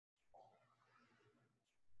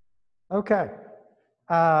Okay,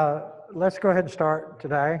 let's go ahead and start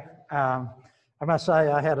today. I must say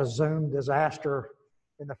I had a Zoom disaster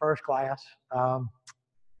in the first class.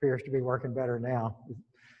 Appears to be working better now.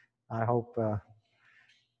 I hope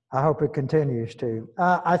it continues to.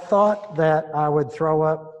 I thought that I would throw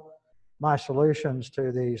up my solutions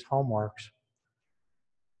to these homeworks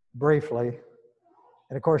briefly.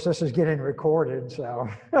 And of course, this is getting recorded, so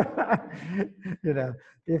you know,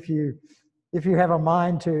 if you have a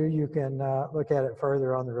mind to, you can look at it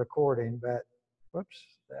further on the recording. But whoops,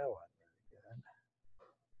 that wasn't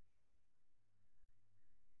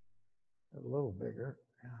very good. A little bigger.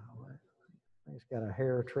 It's got a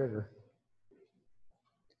hair trigger.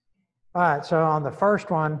 All right, so on the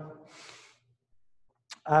first one,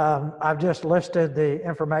 I've just listed the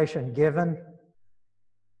information given.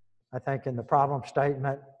 I think in the problem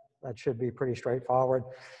statement, that should be pretty straightforward.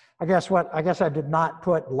 I guess I did not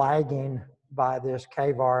put lagging by this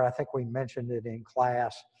KVAR. I think we mentioned it in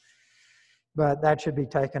class, but that should be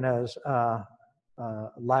taken as a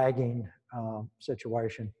lagging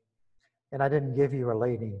situation. And I didn't give you a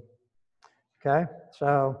leading. Okay,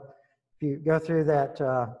 so if you go through that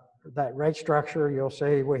rate structure, you'll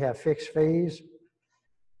see we have fixed fees,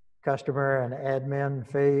 customer and admin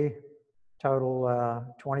fee, total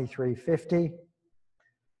 $23.50.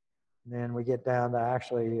 Then we get down to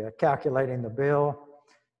actually calculating the bill.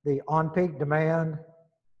 The on-peak demand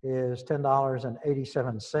is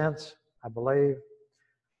 $10.87, I believe.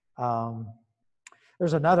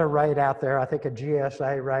 There's another rate out there, I think a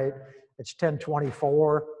GSA rate. It's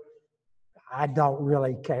 $10.24. I don't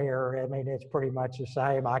really care. I mean, it's pretty much the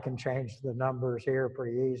same. I can change the numbers here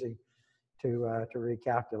pretty easy to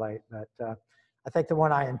recalculate. But I think the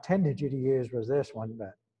one I intended you to use was this one,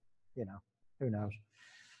 but you know, who knows.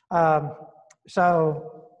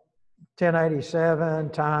 So 1087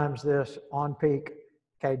 times this on-peak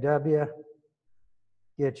KW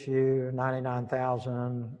gets you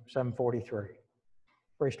 99,743.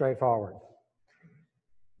 Pretty straightforward.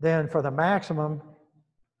 Then for the maximum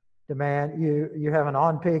demand, you have an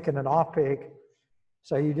on-peak and an off-peak.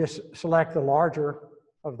 So you just select the larger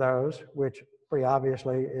of those, which pretty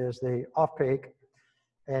obviously is the off-peak,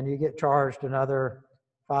 and you get charged another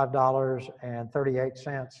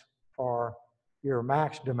 $5.38 for your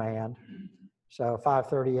max demand. So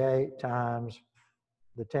 538 times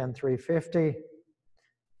the 10,350,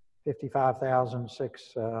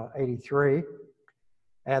 55,683.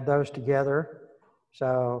 Add those together.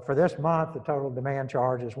 So for this month, the total demand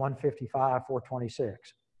charge is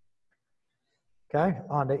 $155,426. Okay,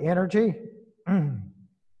 on to energy.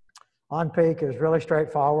 On peak is really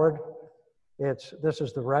straightforward. This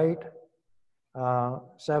is the rate,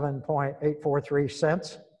 7.843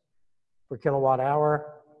 cents per kilowatt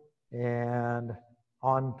hour, and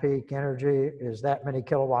on peak energy is that many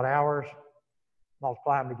kilowatt hours.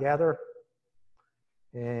 Multiply them together,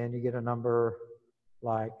 and you get a number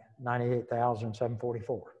like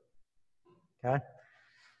 98,744. Okay.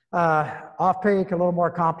 Off peak, a little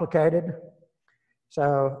more complicated.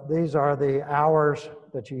 So these are the hours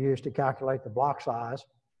that you use to calculate the block size.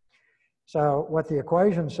 So what the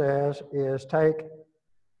equation says is take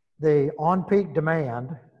the on-peak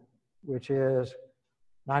demand, which is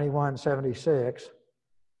 9176,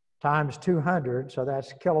 times 200. So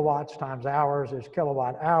that's kilowatts times hours is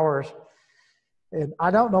kilowatt hours. And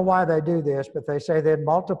I don't know why they do this, but they say then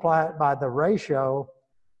multiply it by the ratio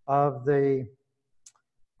of the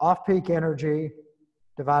off-peak energy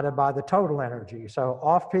divided by the total energy. So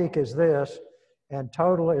off-peak is this, and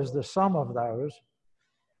total is the sum of those.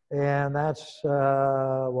 And that's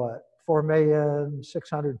what?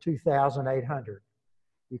 4,602,800.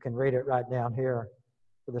 You can read it right down here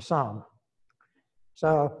for the sum.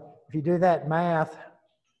 So if you do that math,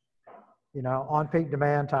 you know, on peak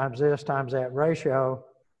demand times this times that ratio,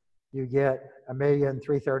 you get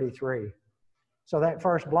 1,333,000. So that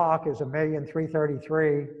first block is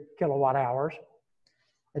 1,333,000 kilowatt hours,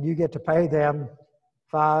 and you get to pay them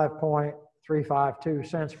 5.352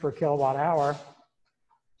 cents per kilowatt hour.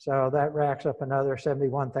 So that racks up another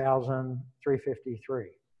 71,353.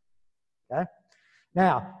 Okay.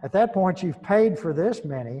 Now at that point, you've paid for this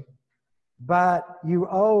many, but you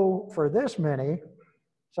owe for this many.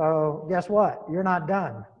 So guess what? You're not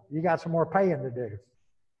done. You got some more paying to do.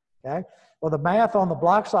 Okay. Well, the math on the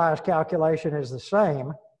block size calculation is the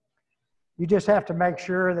same. You just have to make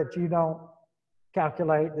sure that you don't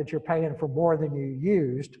calculate that you're paying for more than you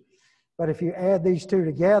used. But if you add these two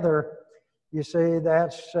together, you see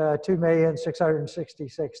that's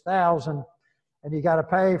 2,666,000, and you got to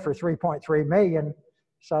pay for 3.3 million.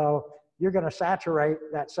 So you're going to saturate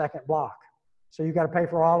that second block. So you got to pay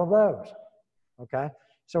for all of those. Okay.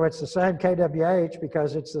 So it's the same kWh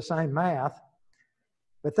because it's the same math,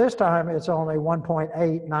 but this time it's only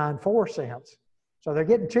 1.894 cents. So they're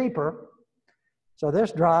getting cheaper. So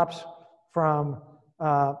this drops from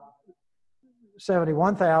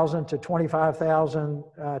 71,000 to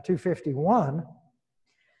 25,251.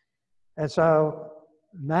 And so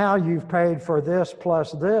now you've paid for this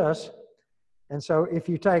plus this. And so if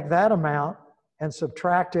you take that amount and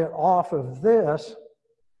subtract it off of this,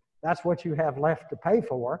 that's what you have left to pay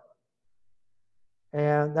for.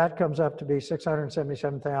 And that comes up to be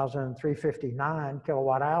 677,359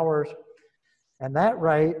 kilowatt hours. And that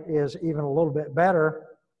rate is even a little bit better.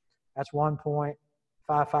 That's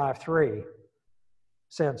 1.553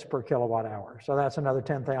 cents per kilowatt hour. So that's another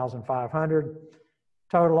 10,500.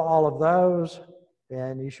 Total all of those,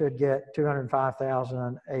 and you should get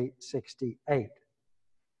 205,868.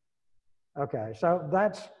 Okay, so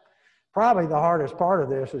that's probably the hardest part of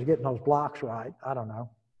this is getting those blocks right. I don't know.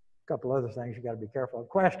 A couple other things you got to be careful of.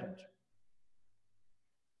 Questions?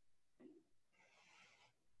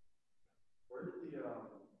 Where did the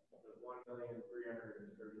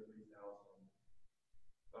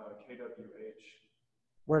 1,333,000 kWh?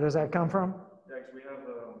 Where does that come from? Yeah, because we have,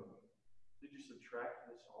 did you subtract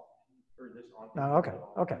this off, or this on? No,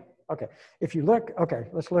 okay. If you look, okay,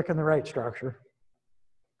 let's look in the rate structure.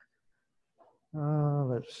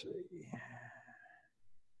 Let's see.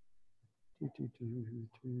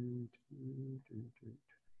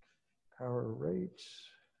 Power rates.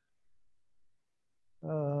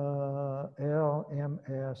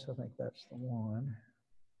 LMS, I think that's the one.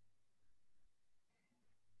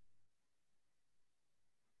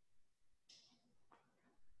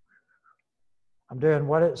 I'm doing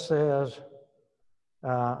what it says.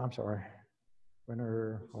 I'm sorry.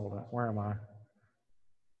 Hold on, where am I?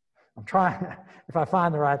 I'm trying, if I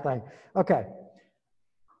find the right thing. Okay,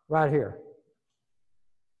 right here.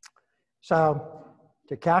 So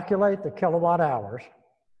to calculate the kilowatt hours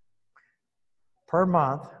per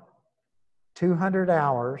month, 200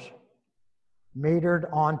 hours metered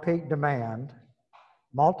on peak demand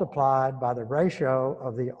multiplied by the ratio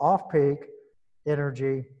of the off-peak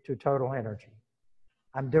energy to total energy.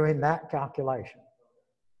 I'm doing that calculation.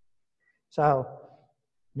 So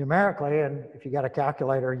numerically, and if you got a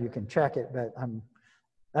calculator, you can check it, but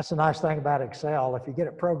that's the nice thing about Excel. If you get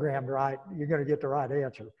it programmed right, you're going to get the right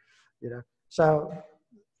answer, you know. So,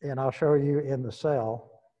 and I'll show you in the cell.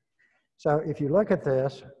 So if you look at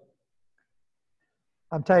this,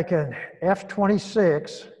 I'm taking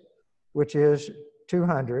F26, which is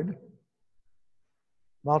 200,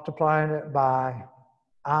 multiplying it by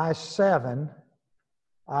I7.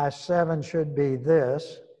 I7 should be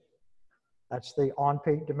this. That's the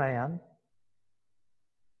on-peak demand.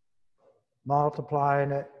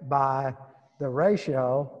 Multiplying it by the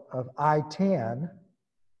ratio of I10.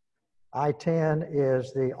 I10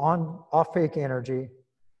 is the off-peak energy,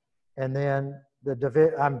 and then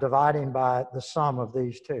I'm dividing by the sum of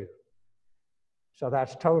these two. So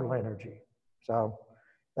that's total energy. So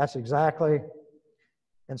that's exactly,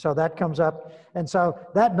 and so that comes up, and so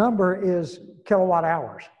that number is kilowatt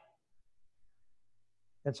hours.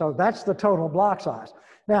 And so that's the total block size.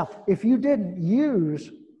 Now, if you didn't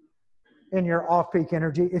use in your off-peak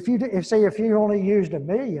energy, if you only used 1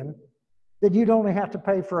 million, then you'd only have to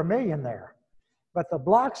pay for 1 million there. But the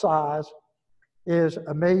block size is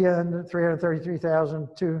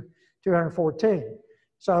 1,333,214.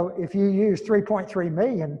 So if you use 3.3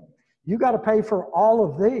 million, you got to pay for all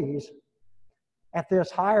of these at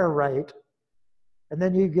this higher rate, and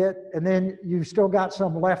then you've still got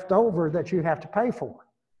some left over that you have to pay for.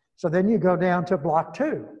 So then you go down to block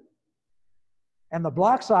 2. And the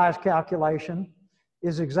block size calculation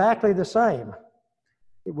is exactly the same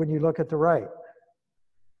when you look at the rate.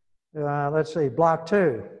 Let's see, block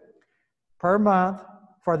 2. Per month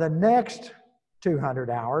for the next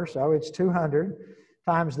 200 hours, so it's 200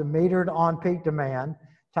 times the metered on-peak demand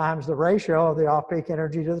times the ratio of the off-peak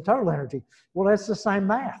energy to the total energy. Well, it's the same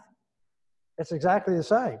math. It's exactly the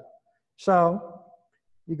same. So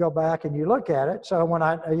you go back and you look at it. So when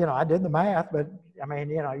I did the math, but I mean,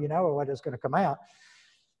 you know what is going to come out.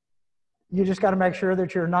 You just got to make sure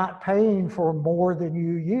that you're not paying for more than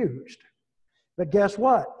you used. But guess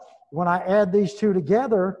what? When I add these two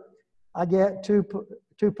together, I get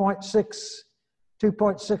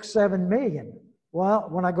 2.67 million. Well,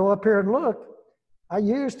 when I go up here and look, I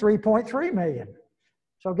used 3.3 million.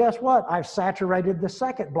 So guess what? I've saturated the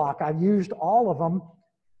second block. I've used all of them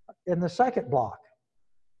in the second block.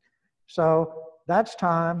 So that's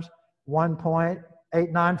times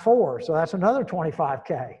 1.894. So that's another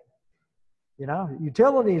 25K. You know,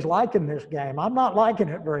 utilities liking this game. I'm not liking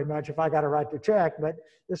it very much if I got to write the check, but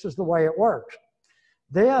this is the way it works.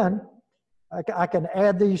 Then I can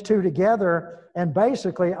add these two together, and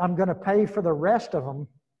basically I'm going to pay for the rest of them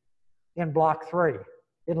in block 3,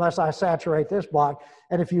 unless I saturate this block.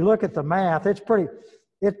 And if you look at the math, it's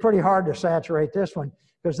pretty hard to saturate this one,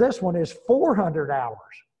 because this one is 400 hours.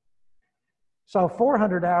 So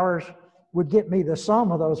 400 hours would get me the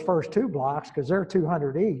sum of those first 2 blocks, because they're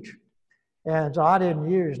 200 each. And so I didn't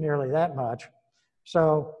use nearly that much.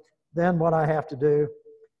 So then what I have to do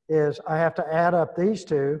is I have to add up these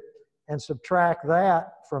two and subtract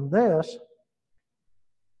that from this.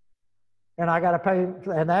 And I got to pay,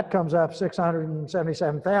 and that comes up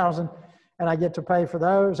 677,000, and I get to pay for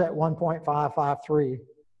those at 1.553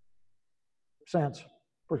 cents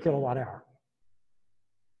per kilowatt hour.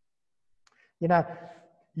 You know,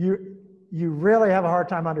 you really have a hard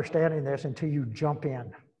time understanding this until you jump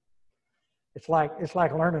in. It's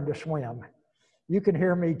like learning to swim. You can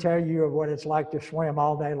hear me tell you of what it's like to swim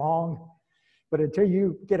all day long, but until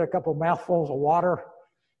you get a couple mouthfuls of water,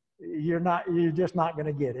 you're just not going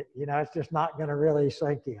to get it. You know, it's just not going to really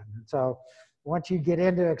sink in. And so once you get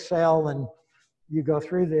into Excel and you go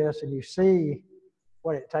through this and you see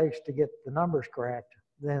what it takes to get the numbers correct,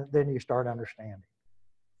 then you start understanding.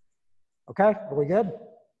 Okay, are we good?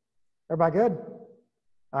 Everybody good?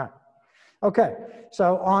 All right. Okay,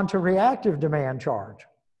 so on to reactive demand charge.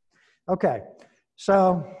 Okay,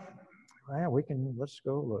 so well, let's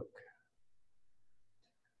go look.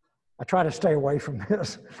 I try to stay away from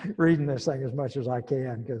this, reading this thing as much as I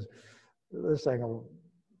can, because this thing will,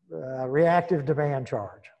 reactive demand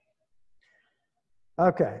charge.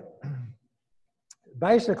 Okay,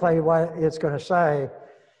 basically what it's going to say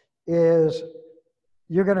is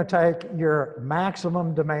you're going to take your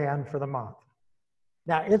maximum demand for the month.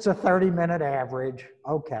 Now, it's a 30-minute average.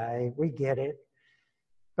 Okay, we get it.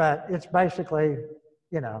 But it's basically,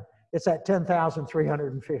 you know, it's at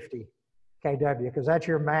 10,350 kW, because that's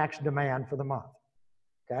your max demand for the month.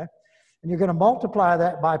 Okay? And you're going to multiply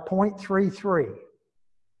that by 0.33.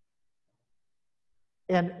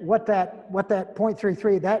 And what that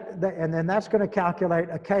 0.33, and then that's going to calculate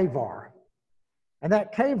a kVAR. And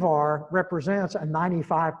that kVAR represents a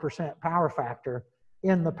 95% power factor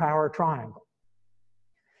in the power triangle.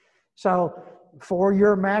 So for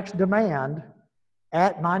your max demand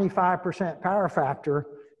at 95% power factor,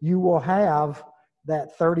 you will have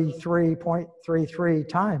that 33.33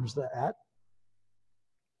 times that.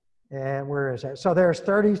 And where is that? So there's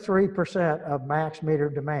 33% of max meter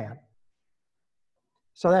demand.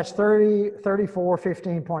 So that's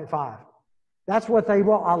 3415.5. That's what they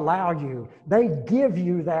will allow you. They give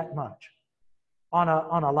you that much. On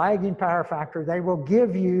a lagging power factor, they will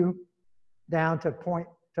give you down to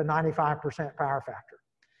 95% power factor.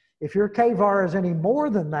 If your kVAR is any more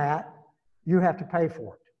than that, you have to pay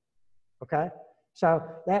for it. Okay? So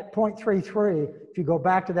that 0.33, if you go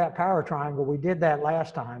back to that power triangle, we did that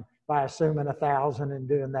last time by assuming 1,000 and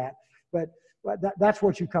doing that. But that's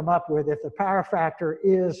what you come up with. If the power factor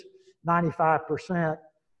is 95%,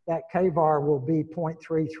 that kVAR will be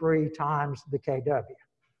 0.33 times the kW.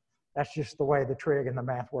 That's just the way the trig and the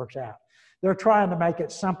math works out. They're trying to make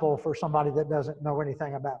it simple for somebody that doesn't know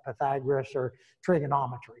anything about Pythagoras or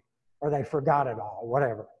trigonometry, or they forgot it all,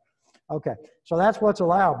 whatever. Okay, so that's what's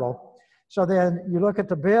allowable. So then you look at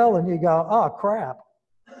the bill and you go, oh crap,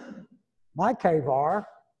 my kVAR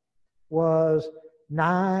was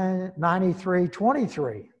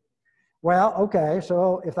 93.23. Well, okay,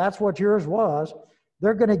 so if that's what yours was,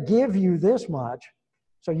 they're going to give you this much,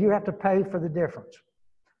 so you have to pay for the difference.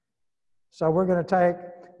 So we're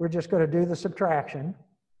just going to do the subtraction,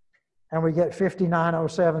 and we get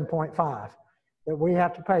 5907.5 that we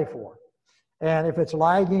have to pay for. And if it's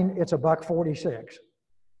lagging, it's $1.46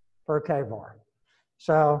 per kVAR.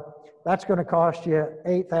 So that's going to cost you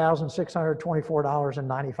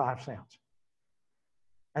 $8,624.95.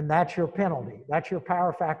 And that's your penalty. That's your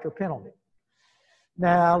power factor penalty.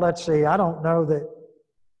 Now, let's see. I don't know that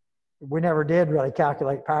we never did really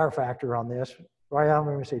calculate power factor on this. Well,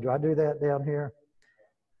 let me see. Do I do that down here?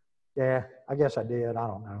 Yeah, I guess I did. I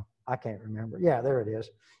don't know. I can't remember. Yeah, there it is.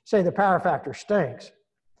 Say the power factor stinks. Is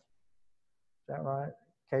that right?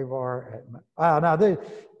 kVAR at, oh, now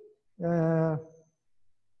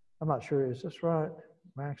I'm not sure. Is this right?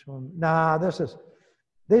 Maximum. Nah,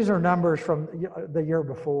 these are numbers from the year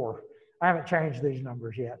before. I haven't changed these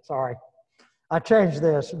numbers yet. Sorry. I changed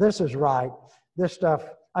this. This is right. This stuff,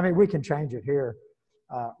 I mean, we can change it here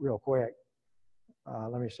real quick.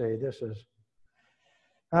 Let me see. This is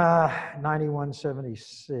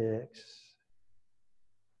 9176.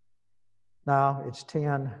 No, it's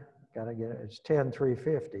 10. gotta get it. It's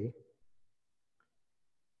 10,350.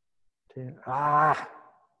 10, hard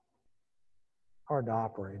to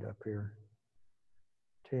operate up here.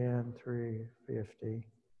 10,350.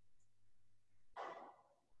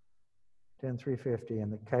 10,350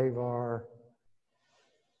 and the KVAR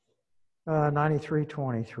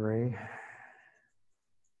 9323.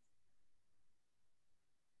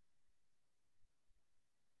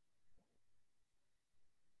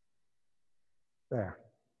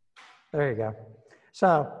 There you go.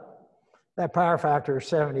 So that power factor is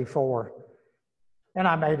 74. And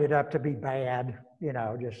I made it up to be bad, you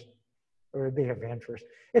know, just it would be of interest.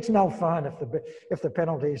 It's no fun if the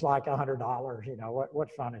penalty is like $100, you know,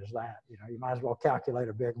 what fun is that? You know, you might as well calculate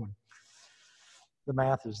a big one. The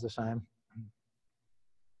math is the same.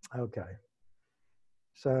 Okay.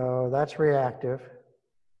 So that's reactive.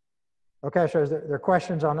 Okay, so is there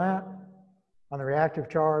questions on that? On the reactive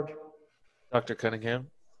charge? Dr. Cunningham?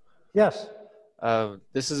 Yes.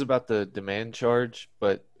 This is about the demand charge,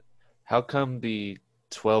 but how come the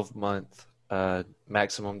 12-month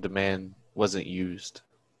maximum demand wasn't used?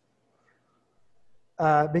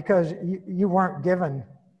 Because you weren't given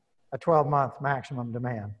a 12-month maximum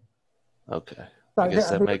demand. Okay. So I guess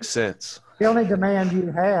that makes sense. The only demand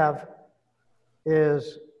you have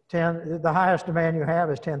is the highest demand you have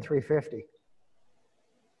is 10,350.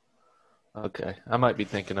 Okay. I might be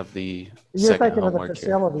thinking of the You're second thinking of the homework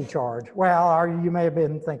facility charge. Well, or you may have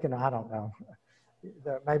been thinking, I don't know,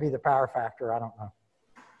 maybe the power factor, I don't know.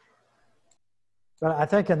 But I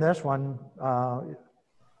think in this one, I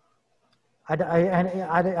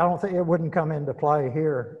don't think it wouldn't come into play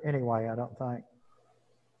here anyway, I don't think.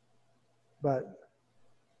 But,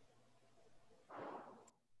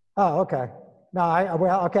 oh, okay. No,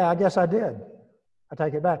 well, okay, I guess I did. I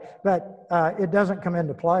take it back. But it doesn't come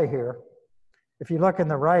into play here. If you look in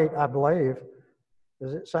the rate, I believe,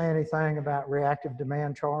 does it say anything about reactive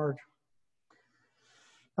demand charge?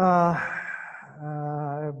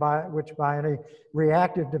 Which by any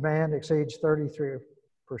reactive demand exceeds 33%.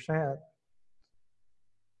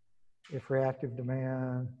 If reactive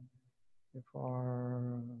demand, if our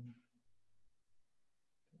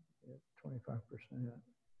 25%,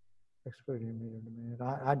 excluding meter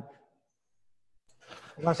demand.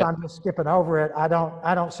 Unless I'm just skipping over it, I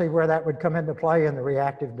don't see where that would come into play in the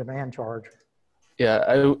reactive demand charge.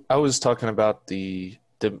 Yeah, I was talking about the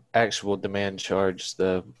actual demand charge,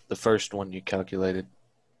 the first one you calculated.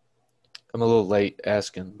 I'm a little late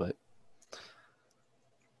asking, but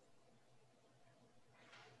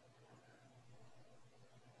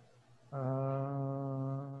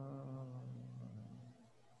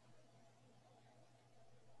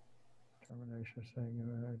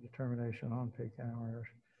determination on peak hours.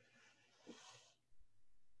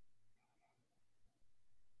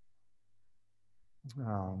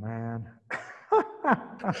 Oh man.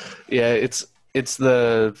 yeah, it's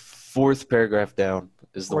the fourth paragraph down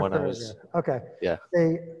is the one I was. Okay. Yeah.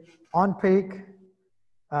 The on-peak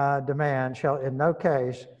demand shall in no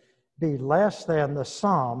case be less than the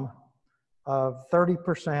sum of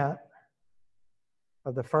 30%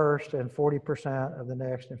 of the first and 40% of the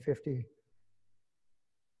next and 50.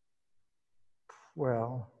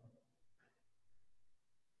 Well,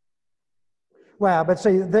 but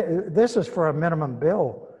see, this is for a minimum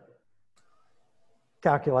bill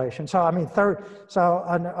calculation. So, I mean,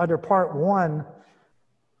 under part one,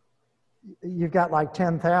 you've got like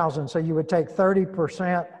 10,000. So you would take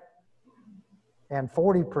 30% and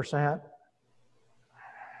 40%.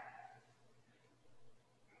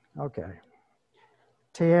 Okay.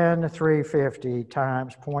 10,350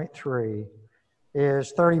 times 0.3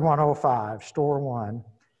 is 3105, store one.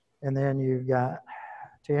 And then you've got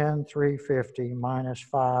 10,350 minus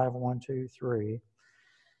 5,123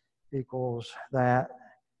 equals that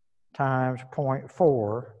times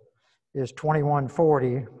 0.4 is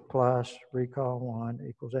 2140 plus recall 1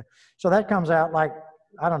 equals that. So that comes out like,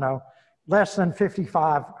 I don't know, less than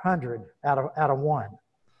 5,500 out of 1.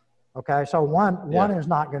 Okay, so one is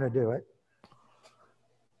not going to do it.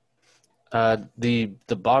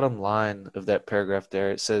 The bottom line of that paragraph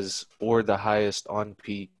there, it says, or the highest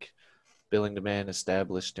on-peak billing demand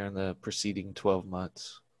established during the preceding 12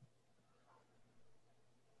 months.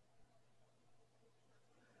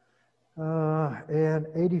 And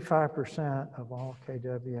 85% of all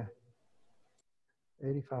KW,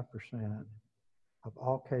 85% of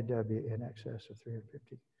all KW in excess of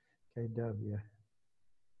 350 KW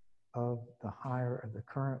of the higher of the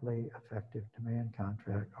currently effective demand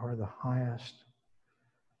contract are the highest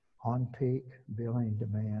on-peak billing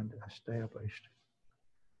demand established.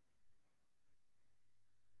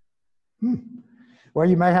 Well,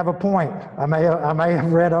 you may have a point. I may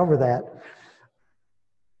have read over that.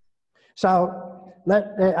 So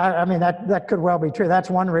I mean, that could well be true. That's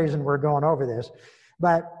one reason we're going over this.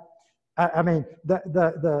 But I mean,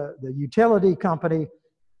 the utility company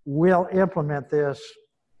will implement this.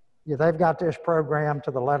 They've got this program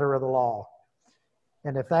to the letter of the law.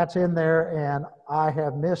 And if that's in there and I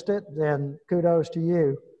have missed it, then kudos to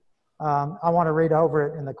you. I want to read over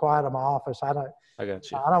it in the quiet of my office. I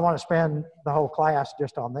got you. I don't want to spend the whole class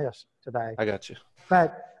just on this today. I got you.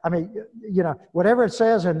 But I mean, whatever it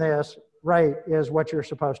says in this rate is what you're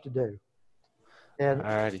supposed to do. And,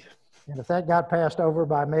 Alrighty. and if that got passed over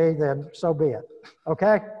by me, then so be it.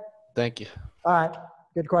 Okay? Thank you. All right.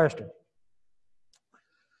 Good question.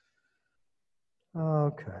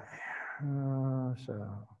 Okay.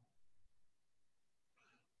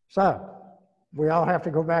 So we all have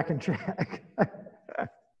to go back and check.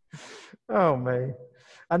 Oh, me.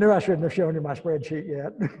 I knew I shouldn't have shown you my spreadsheet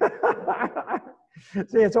yet.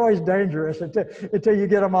 See, it's always dangerous until you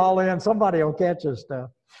get them all in. Somebody will catch this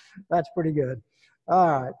stuff. That's pretty good.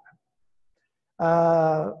 All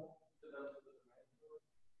right.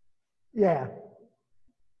 Yeah.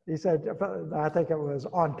 He said, I think it was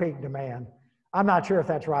on peak demand. I'm not sure if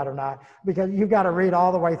that's right or not, because you've got to read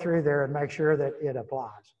all the way through there and make sure that it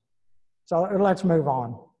applies. So let's move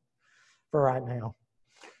on for right now.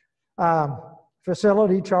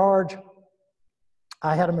 Facility charge.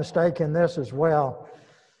 I had a mistake in this as well.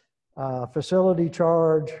 Facility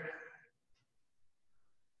charge.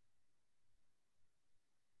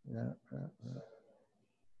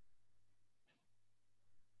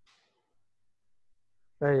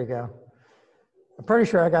 There you go. I'm pretty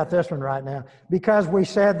sure I got this one right now, because we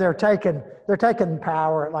said they're taking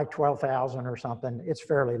power at like 12,000 or something. It's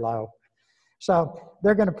fairly low. So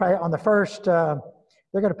they're going to pay on the first, they're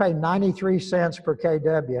going to pay 93 cents per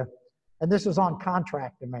kW, and this is on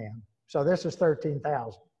contract demand. So this is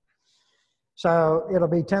 13,000. So it'll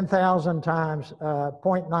be 10,000 times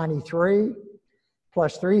 0.93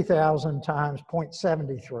 plus 3,000 times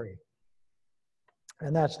 0.73.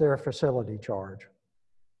 And that's their facility charge.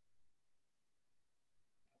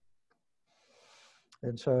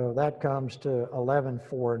 And so that comes to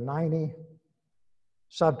 11,490,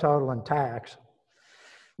 subtotal and tax,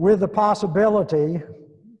 with the possibility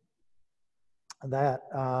that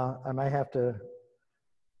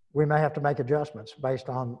we may have to make adjustments based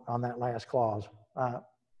on that last clause.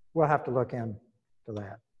 We'll have to look into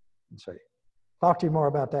that and see. Talk to you more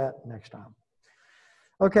about that next time.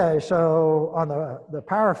 Okay, so on the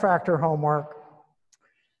power factor homework,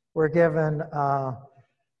 we're given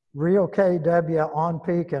real kW on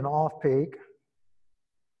peak and off peak.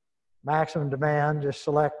 Maximum demand, just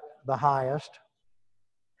select the highest.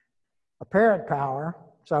 Apparent power,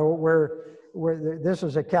 so this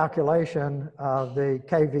is a calculation of the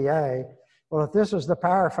kVA. Well, if this is the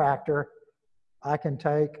power factor, I can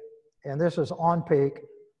take, and this is on peak,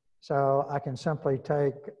 so I can simply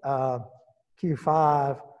take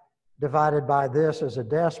Q5 divided by this as a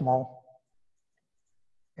decimal,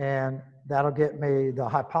 and that'll get me the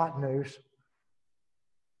hypotenuse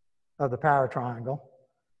of the power triangle.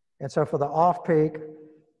 And so for the off peak,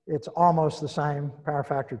 it's almost the same. Power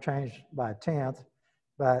factor changed by a tenth,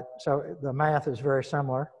 but so the math is very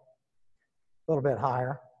similar, a little bit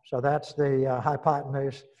higher. So that's the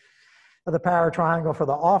hypotenuse of the power triangle for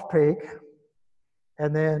the off peak.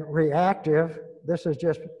 And then reactive, this is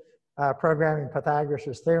just programming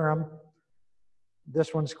Pythagoras' theorem.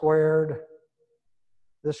 This one squared,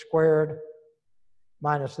 this squared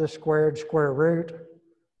minus this squared square root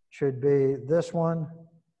should be this one,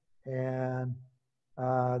 and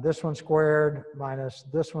this one squared minus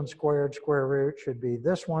this one squared square root should be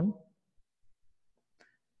this one.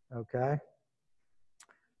 Okay.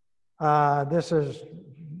 This is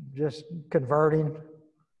just converting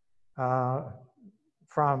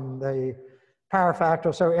from the power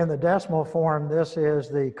factor. So in the decimal form, this is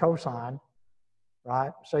the cosine,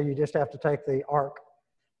 right? So you just have to take the arc.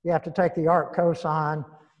 You have to take the arc cosine,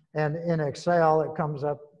 and in Excel, it comes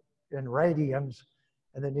up in radians,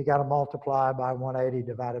 and then you got to multiply by 180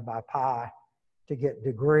 divided by pi to get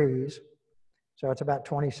degrees. So it's about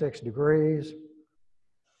 26 degrees.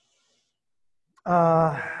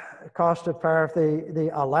 Cost of power, the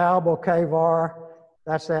allowable kVAR,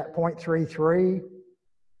 that's that 0.33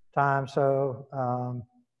 times, so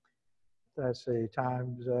let's see,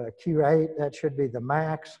 times Q8, that should be the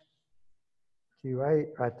max.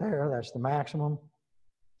 Q8 right there, that's the maximum.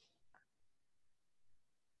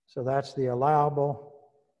 So that's the allowable.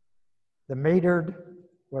 The metered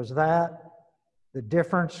was that. The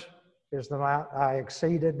difference is the amount I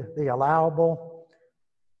exceeded the allowable.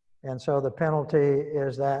 And so the penalty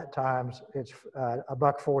is that times, it's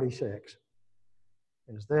 $1.46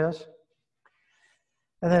 is this.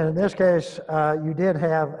 And then in this case, you did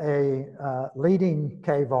have a leading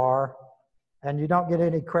KVAR, and you don't get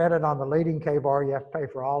any credit on the leading KVAR. You have to pay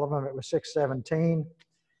for all of them. It was $617,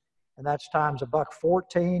 and that's times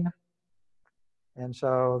 $1.14. And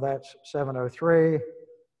so that's 703.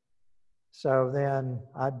 So then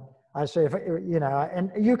I say, if, you know,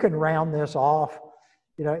 and you can round this off.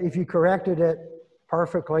 You know, if you corrected it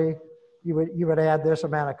perfectly, you would add this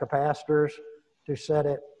amount of capacitors to set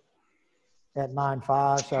it at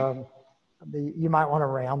 9.5. So you might want to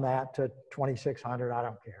round that to 2,600. I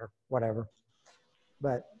don't care, whatever.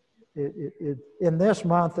 But in this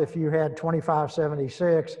month, if you had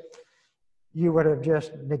 2576, you would have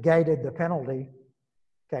just negated the penalty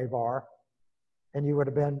KVAR, and you would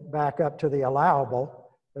have been back up to the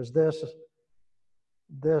allowable, as this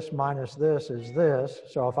minus this is this.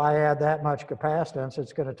 So if I add that much capacitance,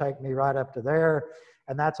 it's going to take me right up to there,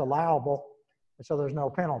 and that's allowable, and so there's no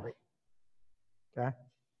penalty. Okay.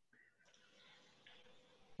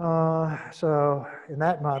 So in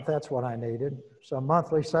that month, that's what I needed. So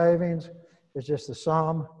monthly savings is just the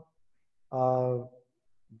sum of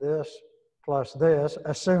this plus this,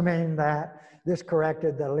 assuming that this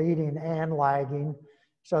corrected the leading and lagging.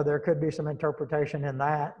 So there could be some interpretation in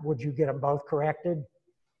that. Would you get them both corrected?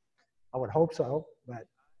 I would hope so, but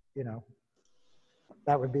you know,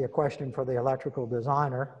 that would be a question for the electrical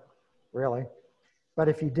designer, really. But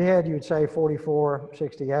if you did, you'd say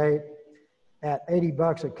 4468 at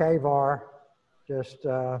 $80 a KVAR. Just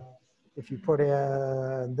if you put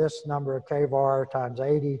in this number of KVAR times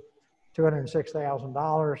 80,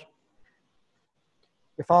 $206,000.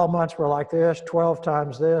 If all months were like this, 12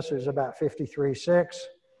 times this is about 53.6.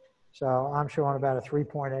 So I'm showing about a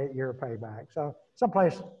 3.8 year payback. So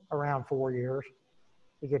someplace around 4 years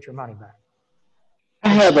to get your money back. I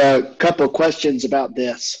have a couple of questions about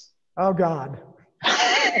this. Oh God.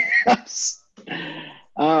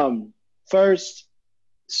 First,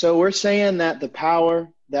 so we're saying that the power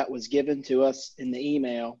that was given to us in the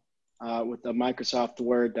email with the Microsoft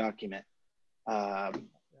Word document, the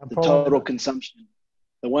total consumption,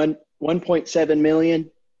 the 1.7 million,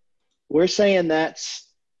 we're saying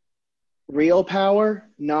that's real power,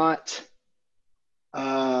 not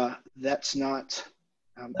that's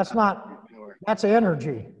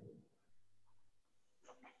energy.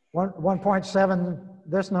 1.7,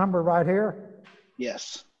 this number right here.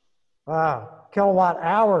 Yes. Wow, kilowatt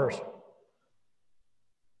hours.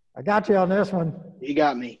 I got you on this one. You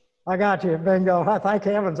got me. I got you, bingo. Thank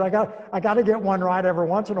heavens. I got to get one right every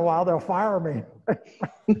once in a while. They'll fire me.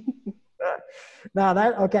 Now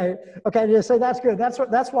that okay. You see, that's good.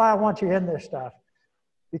 That's why I want you in this stuff,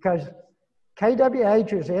 because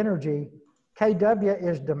kWh is energy, kW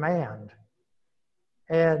is demand,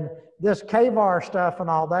 and this kVAR stuff and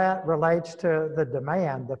all that relates to the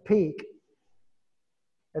demand, the peak.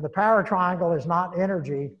 And the power triangle is not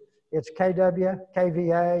energy; it's kW,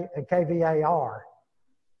 kVA, and kVAR,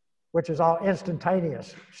 which is all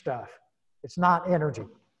instantaneous stuff. It's not energy.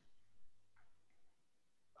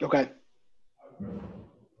 Okay.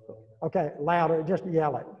 Okay, louder, just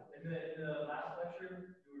yell it. In the last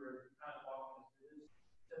lecture, we were kind of walking through this.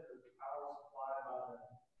 You said that the power supplied by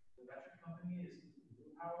the electric company is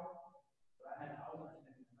real power. But I was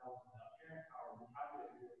understanding that was without parent power. How do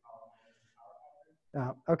you real power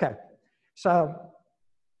factor? Okay, so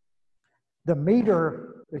the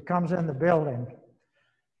meter that comes in the building,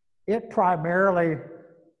 it primarily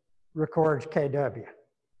records kW.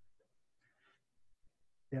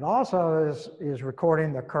 It also is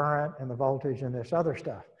recording the current and the voltage and this other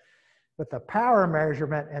stuff. But the power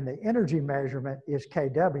measurement and the energy measurement is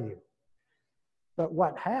kW. But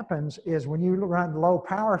what happens is when you run low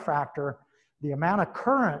power factor, the amount of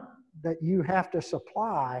current that you have to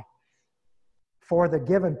supply for the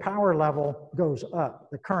given power level goes up.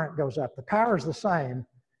 The current goes up. The power is the same.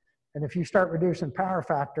 And if you start reducing power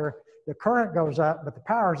factor, the current goes up, but the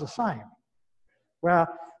power is the same. Well,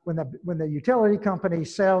 when the utility company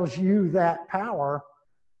sells you that power,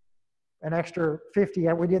 an extra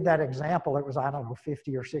 50, we did that example, it was, I don't know,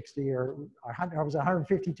 50 or 60 or 100, it was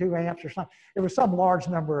 152 amps or something. It was some large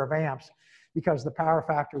number of amps because the power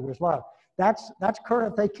factor was low. That's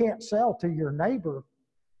current they can't sell to your neighbor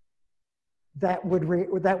that would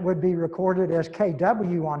be recorded as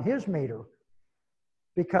kW on his meter,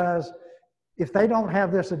 because if they don't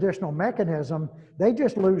have this additional mechanism, they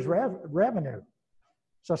just lose revenue.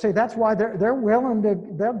 So see, that's why they're willing to,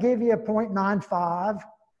 they'll give you a 0.95.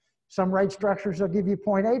 Some rate structures will give you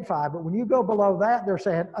 0.85, but when you go below that, they're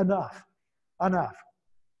saying enough.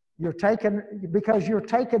 because you're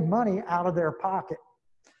taking money out of their pocket.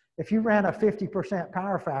 If you ran a 50%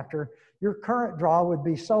 power factor, your current draw would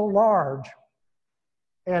be so large,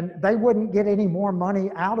 and they wouldn't get any more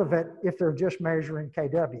money out of it if they're just measuring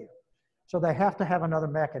kW. So they have to have another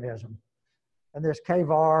mechanism. And this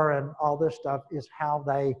kVAR and all this stuff is how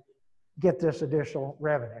they get this additional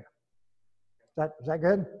revenue. Is that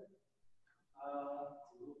good?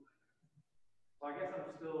 So I guess I'm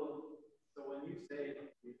still, so when you say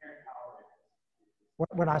the apparent power,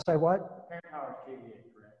 When I say what? apparent power is KVA,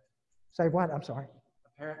 correct? Say what? I'm sorry.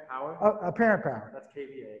 Apparent power? Oh, apparent power. That's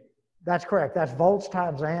KVA. That's correct. That's volts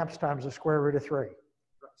times amps times the square root of 3.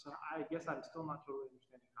 So I guess I'm still not totally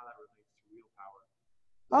understanding how that relates to real power.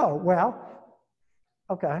 Oh, well,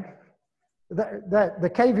 okay. The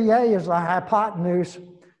KVA is the hypotenuse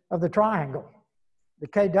of the triangle. The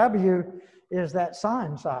KW is that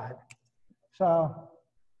sine side. So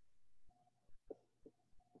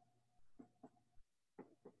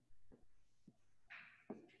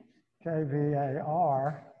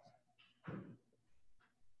KVAR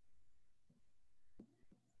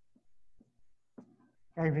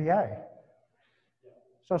KVA.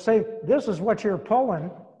 So see, this is what you're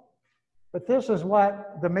pulling, but this is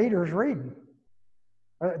what the meter's reading.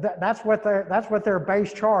 That's what their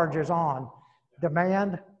base charge is on,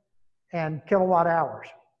 demand and kilowatt hours.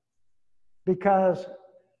 Because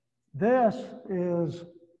this is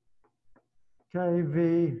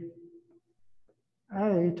KVA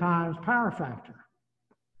times power factor,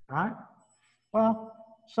 right? Well,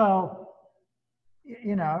 so,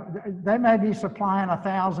 you know, they may be supplying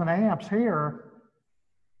 1,000 amps here,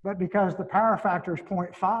 but because the power factor is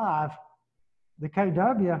 0.5, the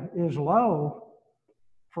KW is low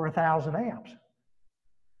for 1,000 amps.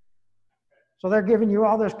 So they're giving you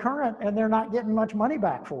all this current and they're not getting much money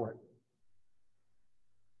back for it.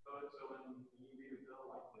 So when you read a bill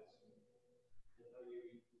like this,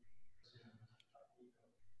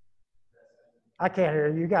 I can't hear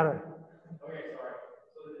you. You got to. okay, sorry.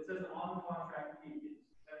 So it says on contract peak is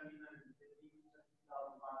 1,750,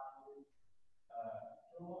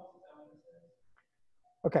 17,500 kilowatts. Is that what it says?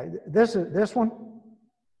 Okay, this one.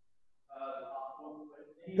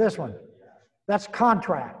 This one. That's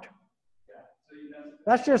contract.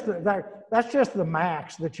 That's just the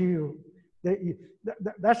max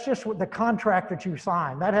that's just what the contract that you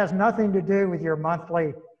sign. That has nothing to do with your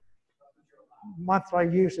monthly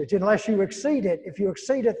usage, unless you exceed it. If you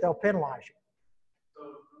exceed it, they'll penalize you. So no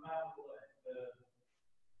matter what,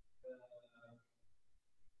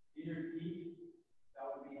 the metered peak, that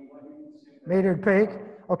would be what you consume. Metered peak,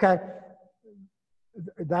 okay.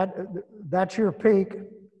 That's your peak.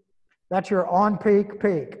 That's your on-peak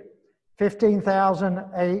peak.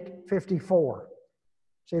 15,854.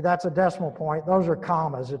 See, that's a decimal point. Those are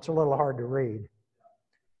commas. It's a little hard to read.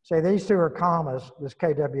 See, these two are commas, this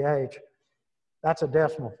KWH. That's a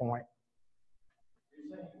decimal point.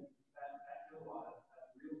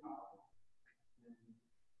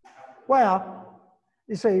 Well,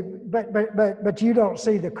 you see, but you don't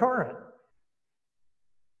see the current.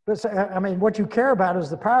 But I mean, what you care about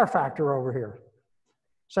is the power factor over here.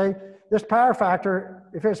 See, this power factor,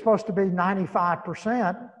 if it's supposed to be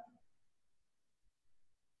 95%,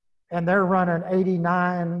 and they're running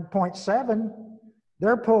 89.7,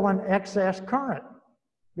 they're pulling excess current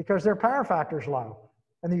because their power factor is low.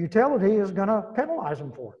 And the utility is going to penalize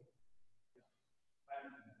them for it.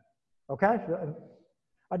 Okay?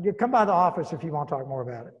 Come by the office if you want to talk more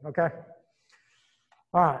about it. Okay?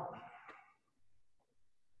 All right.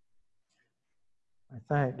 I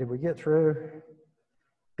think, did we get through?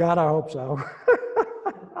 God, I hope so.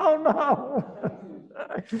 Oh, no.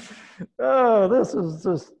 Oh, this is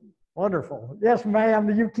just wonderful. Yes, ma'am.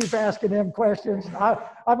 You keep asking them questions. I'm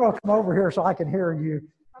going to come over here so I can hear you.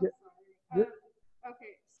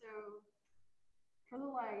 Okay, so for the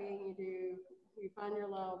lagging, you find your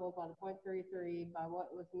allowable by the 0.33 by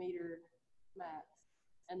what was metered max,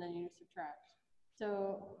 and then you subtract.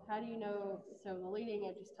 So how do you know? So the leading,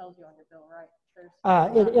 it just tells you on your bill, right?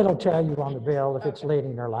 It'll tell you on the bill if it's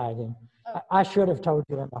leading or lagging. Okay. I should have told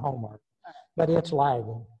you in the homework, but it's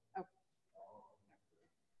lagging.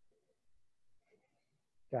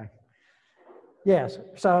 Okay. Yes,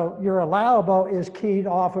 so your allowable is keyed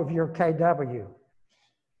off of your KW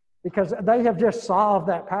because they have just solved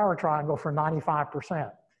that power triangle for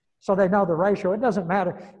 95%. So they know the ratio. It doesn't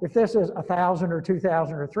matter if this is 1,000 or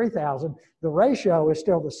 2,000 or 3,000, the ratio is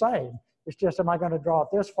still the same. It's just, am I going to draw it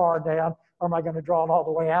this far down, or am I going to draw it all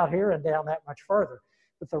the way out here and down that much further?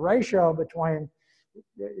 But the ratio between,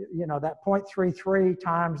 you know, that 0.33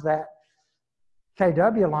 times that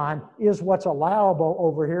KW line is what's allowable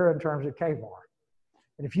over here in terms of kVAR.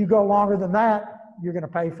 And if you go longer than that, you're going to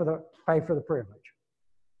pay for the privilege.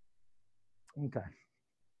 Okay.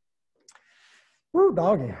 Woo,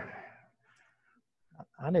 doggy.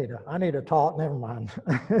 I need a tall, never mind.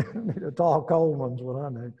 I need a tall, cold one's what I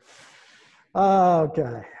need.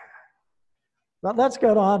 Okay. But let's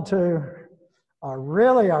get on to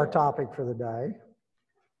our topic for the day.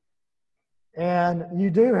 And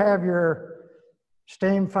you do have your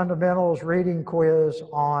STEAM Fundamentals reading quiz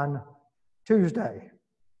on Tuesday.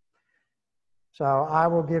 So I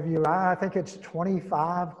will give you, I think it's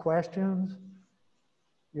 25 questions.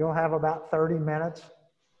 You'll have about 30 minutes.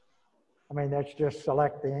 I mean, that's just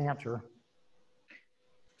select the answer.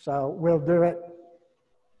 So we'll do it.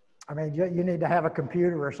 I mean, you need to have a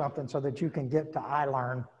computer or something so that you can get to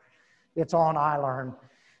iLearn. It's on iLearn.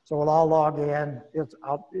 So we'll all log in.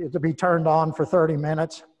 It'll be turned on for 30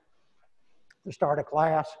 minutes to start a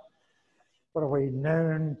class. What are we,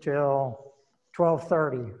 noon till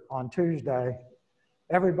 12:30 on Tuesday?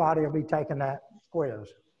 Everybody will be taking that quiz,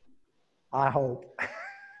 I hope.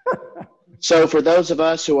 So for those of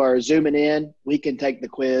us who are zooming in, we can take the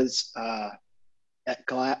quiz at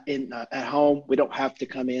home. We don't have to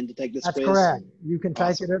come in to take this quiz. That's correct. You can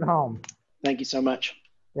take it at home. Thank you so much.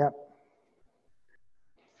 Yep.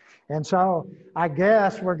 And so I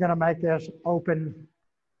guess we're going to make this open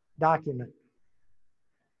document.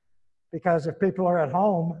 Because if people are at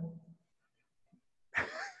home,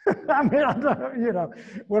 I mean, you know,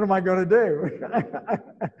 what am I going to do?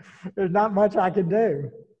 There's not much I can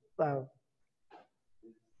do. So.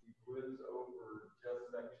 Is the quiz over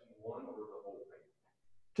just section 1 or the whole thing?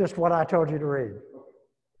 Just what I told you to read.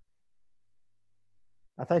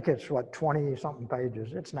 I think it's, what, 20-something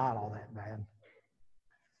pages. It's not all that bad.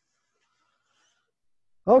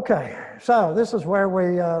 Okay, so this is where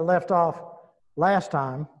we left off last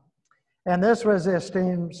time. And this was the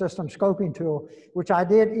STEAM system scoping tool, which I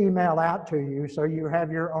did email out to you, so you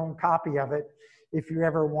have your own copy of it. If you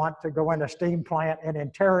ever want to go in a steam plant and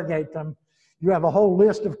interrogate them, you have a whole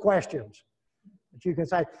list of questions that you can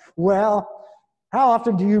say, well, how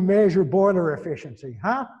often do you measure boiler efficiency?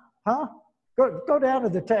 Huh? Go down to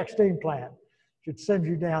the tech steam plant. Should send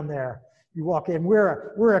you down there. You walk in,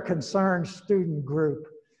 we're a concerned student group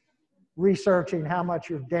researching how much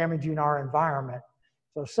you're damaging our environment.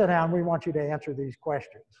 So sit down, we want you to answer these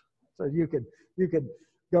questions. So you could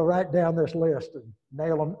go right down this list and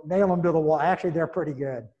nail them to the wall. Actually, they're pretty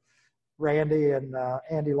good. Randy and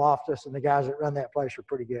Andy Loftus and the guys that run that place are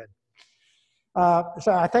pretty good.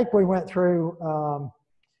 So I think we went through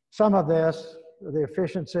some of this, the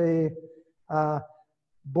efficiency,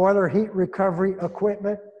 boiler heat recovery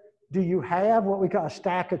equipment. Do you have what we call a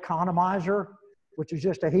stack economizer, which is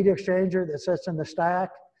just a heat exchanger that sits in the stack?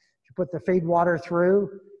 You put the feed water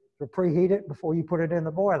through to preheat it before you put it in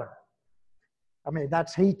the boiler. I mean,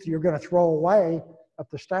 that's heat you're going to throw away up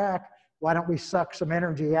the stack. Why don't we suck some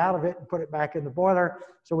energy out of it and put it back in the boiler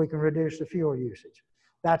so we can reduce the fuel usage?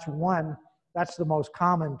 That's the most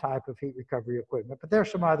common type of heat recovery equipment, but there's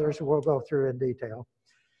some others we'll go through in detail.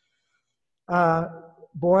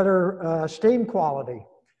 Boiler steam quality.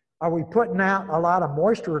 Are we putting out a lot of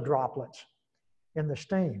moisture droplets in the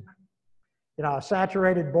steam? You know, a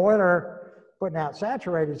saturated boiler putting out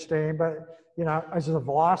saturated steam, but, you know, is the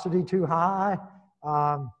velocity too high?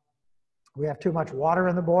 We have too much water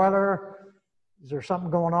in the boiler? Is there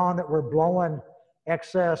something going on that we're blowing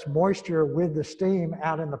excess moisture with the steam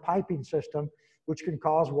out in the piping system, which can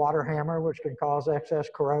cause water hammer, which can cause excess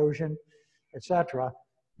corrosion, etc.?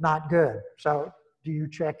 Not good. So do you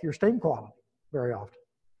check your steam quality very often?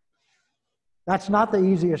 That's not the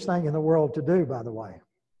easiest thing in the world to do, by the way.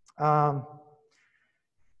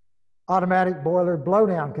 Automatic boiler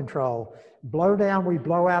blowdown control. Blowdown, we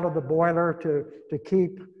blow out of the boiler to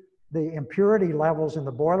keep the impurity levels in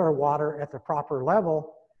the boiler water at the proper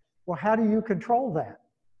level. Well, how do you control that?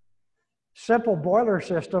 Simple boiler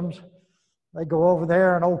systems, they go over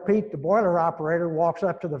there and old Pete, the boiler operator, walks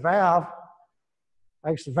up to the valve,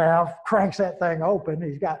 makes the valve, cranks that thing open.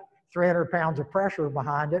 He's got 300 pounds of pressure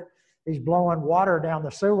behind it. He's blowing water down the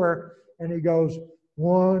sewer, and he goes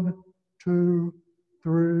 1, 2,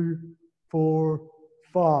 3, 4,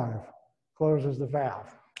 5. Closes the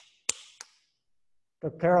valve.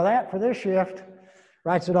 Took care of that for this shift.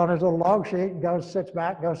 Writes it on his little log sheet and goes, sits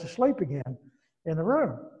back, goes to sleep again in the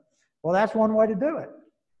room. Well, that's one way to do it.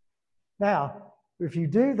 Now, if you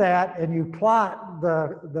do that and you plot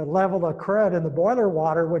the level of crud in the boiler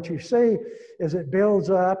water, what you see is it builds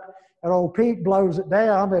up, and old Pete blows it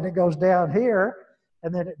down, and it goes down here,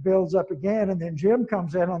 and then it builds up again, and then Jim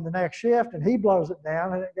comes in on the next shift, and he blows it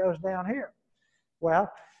down, and it goes down here.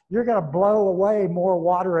 Well, you're going to blow away more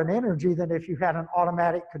water and energy than if you had an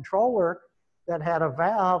automatic controller that had a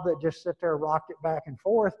valve that just sit there, rocked it back and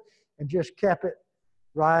forth, and just kept it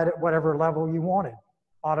right at whatever level you wanted.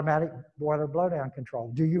 Automatic boiler blowdown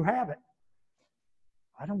control. Do you have it?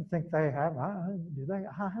 I don't think they have. Do they?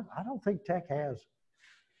 I don't think Tech has.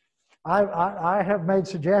 I have made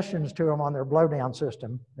suggestions to them on their blowdown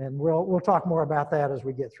system, and we'll talk more about that as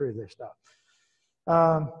we get through this stuff.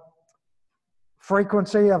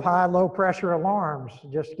 Frequency of high, low pressure alarms,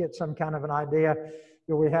 just to get some kind of an idea.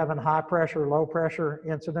 Do we have high pressure, low pressure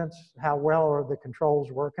incidents? How well are the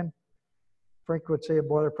controls working? Frequency of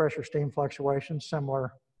boiler pressure, steam fluctuations,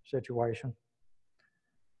 similar situation.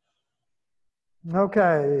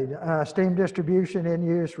 Okay, steam distribution, in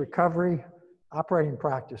use, recovery, operating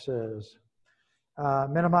practices.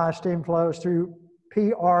 Minimize steam flows through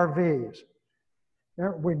PRVs.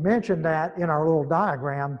 We mentioned that in our little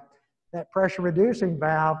diagram. That pressure reducing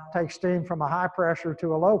valve takes steam from a high pressure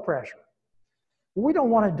to a low pressure. We don't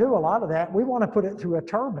want to do a lot of that. We want to put it through a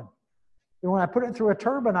turbine. And when I put it through a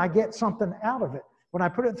turbine, I get something out of it. When I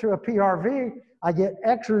put it through a PRV, I get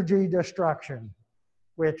exergy destruction,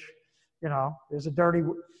 which, you know, is a dirty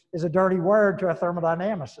word to a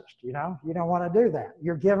thermodynamicist. You know, you don't want to do that.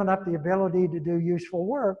 You're giving up the ability to do useful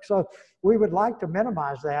work. So we would like to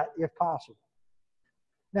minimize that if possible.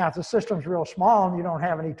 Now, if the system's real small and you don't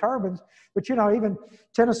have any turbines, but you know, even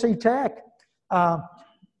Tennessee Tech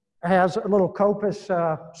has a little Copus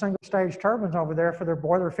single-stage turbines over there for their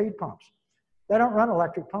boiler feed pumps. They don't run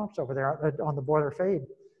electric pumps over there on the boiler feed.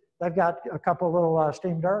 They've got a couple of little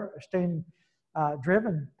steam-driven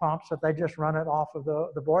pumps that they just run it off of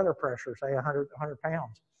the boiler pressure, say 100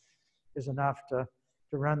 pounds is enough to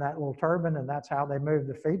run that little turbine, and that's how they move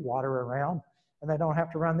the feed water around. And they don't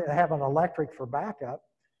have to they have an electric for backup.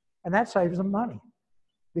 And that saves them money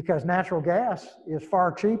because natural gas is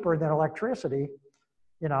far cheaper than electricity,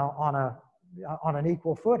 you know, on an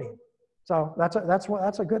equal footing. So that's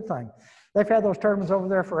a good thing. They've had those turbines over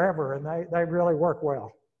there forever, and they really work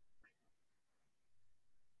well.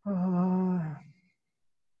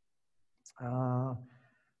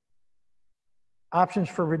 Options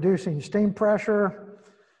for reducing steam pressure.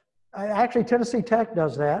 Actually, Tennessee Tech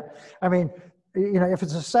does that. I mean, you know, if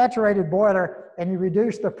it's a saturated boiler and you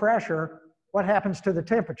reduce the pressure, what happens to the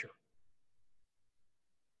temperature?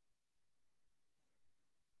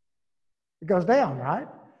 It goes down, right?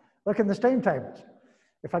 Look in the steam tables.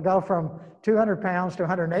 If I go from 200 pounds to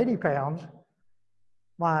 180 pounds,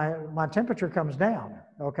 my temperature comes down,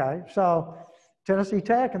 okay? So Tennessee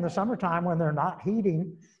Tech in the summertime when they're not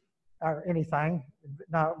heating or anything,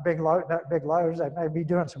 not big loads, they may be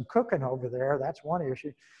doing some cooking over there, that's one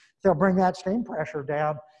issue. They'll bring that steam pressure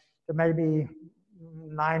down to maybe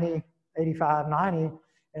 90, 85, 90, and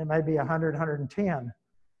it may be 100, 110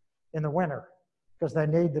 in the winter because they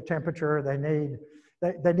need the temperature, they need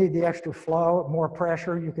the extra flow, more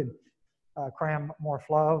pressure. You can cram more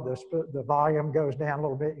flow. The volume goes down a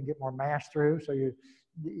little bit, you get more mass through, so you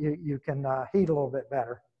can heat a little bit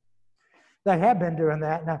better. They have been doing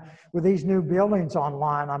that. Now, with these new buildings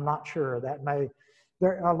online, I'm not sure.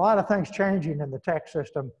 There are a lot of things changing in the tech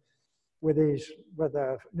system with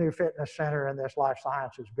the new fitness center and this life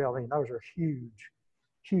sciences building. Those are huge,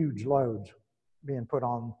 huge loads being put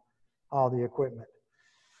on all the equipment.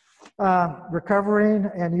 Recovering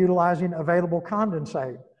and utilizing available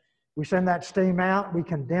condensate. We send that steam out, we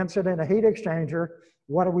condense it in a heat exchanger.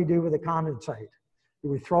 What do we do with the condensate? Do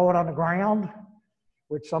we throw it on the ground,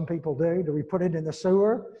 which some people do? Do we put it in the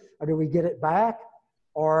sewer, or do we get it back?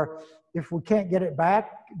 Or if we can't get it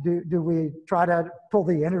back, do we try to pull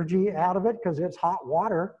the energy out of it because it's hot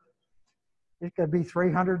water? It could be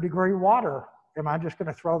 300-degree water. Am I just going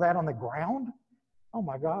to throw that on the ground? Oh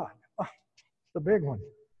my God, it's the big one,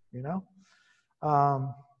 you know?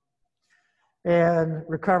 And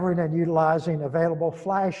recovering and utilizing available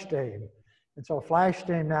flash steam. And so flash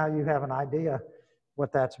steam, now you have an idea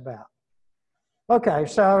what that's about. Okay,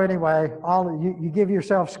 so anyway, you give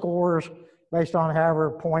yourself scores based on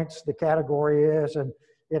however points the category is, and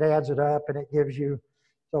it adds it up and it gives you,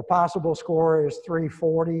 so possible score is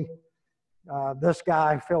 340. This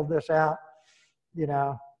guy filled this out, you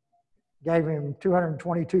know, gave him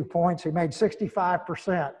 222 points. He made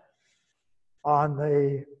 65% on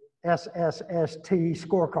the SSST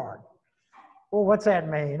scorecard. Well, what's that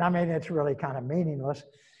mean? I mean, it's really kind of meaningless,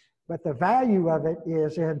 but the value of it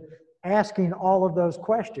is in asking all of those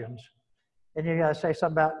questions. And you gotta say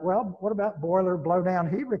something about, well, what about boiler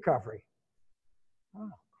blowdown heat recovery?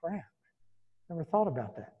 Oh, crap, never thought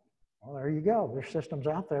about that. Well, there you go. There's systems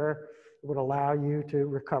out there that would allow you to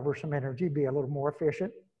recover some energy, be a little more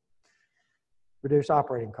efficient. reduce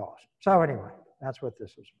operating costs. So anyway, that's what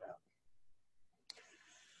this is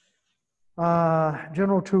about.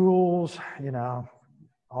 General tools, you know,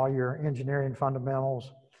 all your engineering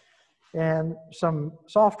fundamentals, and some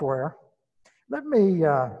software. Let me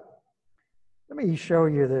show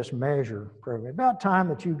you this MEASUR program. About time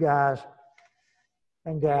that you guys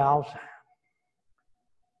and gals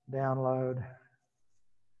download.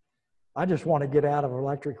 I just want to get out of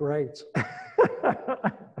electric rates.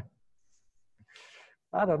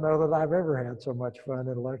 I don't know that I've ever had so much fun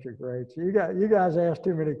in electric rates. You guys ask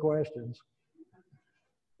too many questions.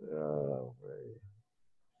 Oh,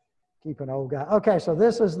 keep an old guy. Okay, so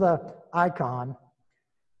this is the icon.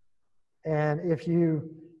 And if you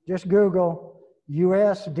just Google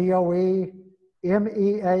USDOE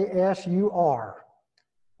MEASUR.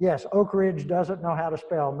 Yes, Oak Ridge doesn't know how to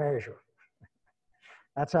spell measure.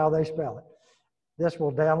 That's how they spell it. This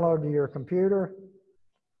will download to your computer.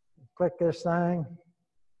 Click this thing.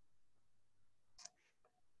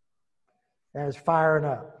 And it's firing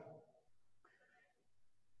up.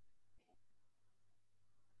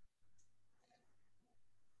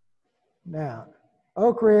 Now,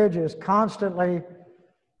 Oak Ridge is constantly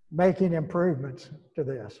making improvements to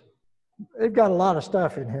this. They've got a lot of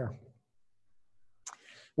stuff in here.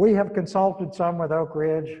 We have consulted some with Oak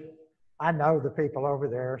Ridge. I know the people over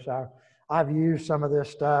there, so I've used some of this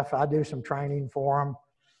stuff. I do some training for them,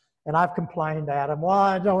 and I've complained at them,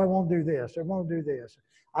 well, no, it won't do this, it won't do this.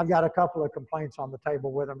 I've got a couple of complaints on the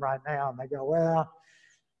table with them right now, and they go, well,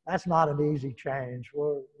 that's not an easy change.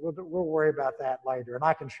 We'll worry about that later, and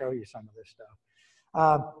I can show you some of this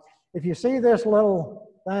stuff. If you see this little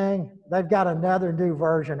thing, they've got another new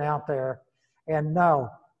version out there, and no,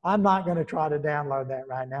 I'm not going to try to download that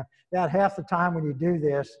right now. About half the time when you do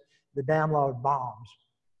this, the download bombs,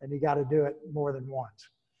 and you got to do it more than once.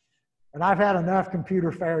 And I've had enough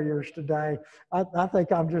computer failures today. I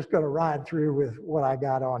think I'm just going to ride through with what I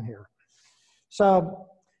got on here. So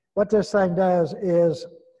what this thing does is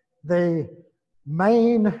the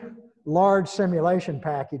main large simulation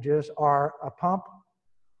packages are a pump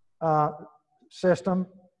system,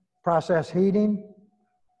 process heating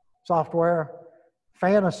software,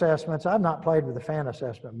 fan assessments. I've not played with the fan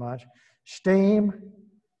assessment much. Steam,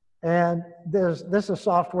 and this is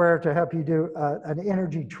software to help you do an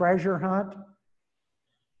energy treasure hunt.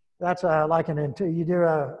 That's like you do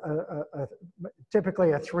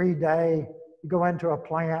typically a 3-day, you go into a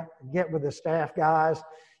plant, get with the staff guys,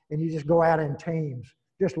 and you just go out in teams,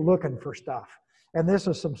 just looking for stuff. And this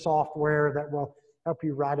is some software that will help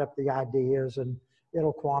you write up the ideas, and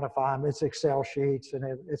it'll quantify them. It's Excel sheets, and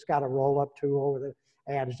it's got a roll-up tool that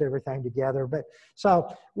adds everything together. But so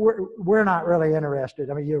we're not really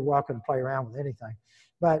interested. I mean, you're welcome to play around with anything.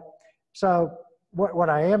 But so what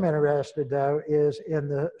I am interested, though, is in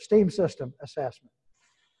the steam system assessment.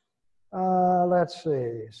 Let's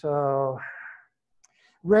see. So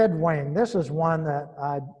Red Wing, this is one that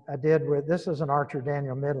I did with, this is an Archer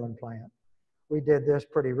Daniel Midland plant. We did this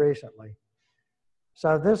pretty recently.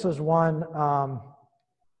 So this is one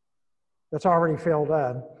that's already filled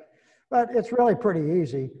up, but it's really pretty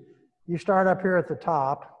easy. You start up here at the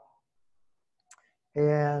top,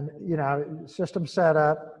 and you know, system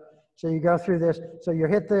setup. So you go through this, so you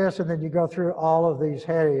hit this, and then you go through all of these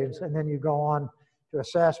headings, and then you go on to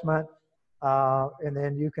assessment, and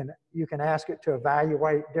then you can ask it to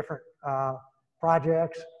evaluate different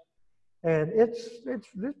projects, and it's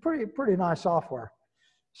pretty nice software.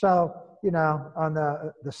 So you know, on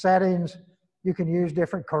the settings, you can use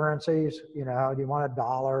different currencies. You know, do you want $1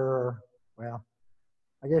 or, well,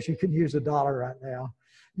 I guess you can use $1 right now.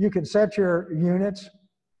 You can set your units.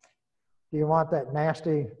 Do you want that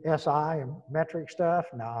nasty SI and metric stuff?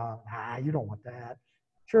 No, nah, you don't want that.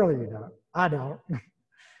 Surely you don't. I don't.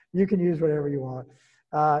 You can use whatever you want.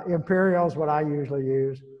 Imperial is what I usually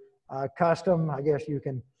use. Custom, I guess you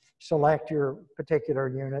can select your particular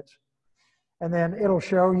units. And then it'll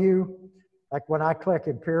show you, like when I click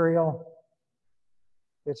Imperial,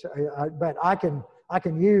 but I can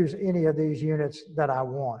use any of these units that I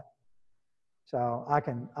want. So I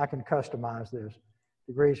can customize this.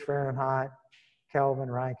 Degrees Fahrenheit,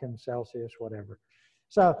 Kelvin, Rankine, Celsius, whatever.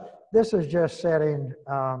 So this is just setting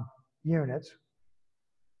units.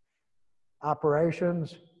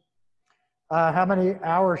 Operations. How many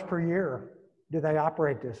hours per year do they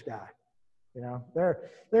operate this guy? You know,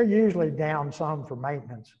 they're usually down some for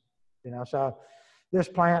maintenance. You know, so this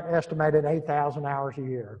plant estimated 8,000 hours a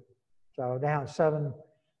year. So down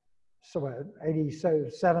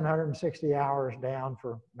 760 hours down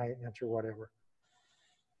for maintenance or whatever.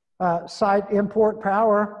 Site import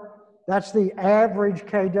power, that's the average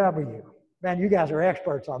KW. Man, you guys are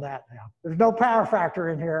experts on that now. There's no power factor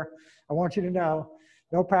in here. I want you to know.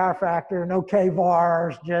 No power factor, no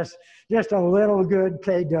kVARs, just a little good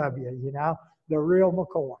kW, you know, the real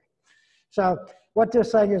McCoy. So what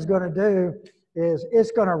this thing is going to do is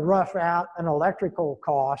it's going to rough out an electrical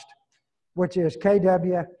cost, which is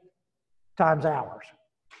kW times hours.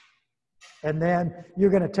 And then you're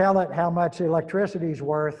going to tell it how much electricity is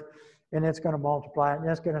worth, and it's going to multiply it, and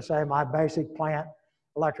it's going to say my basic plant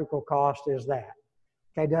electrical cost is that.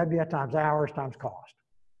 kW times hours times cost.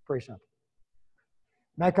 Pretty simple.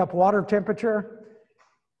 Makeup water temperature.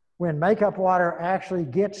 When makeup water actually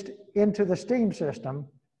gets into the steam system,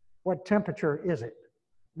 what temperature is it?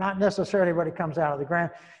 Not necessarily when it comes out of the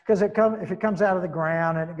ground, because if it comes out of the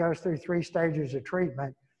ground and it goes through 3 stages of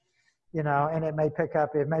treatment, you know, and it may pick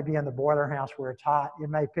up, it may be in the boiler house where it's hot, it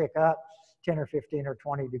may pick up 10 or 15 or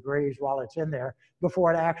 20 degrees while it's in there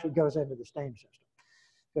before it actually goes into the steam system.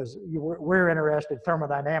 Because we're interested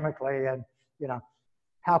thermodynamically and, you know,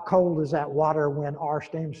 how cold is that water when our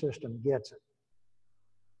steam system gets it?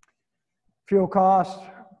 Fuel costs,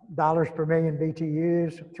 dollars per million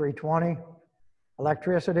BTUs, 320.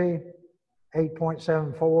 Electricity,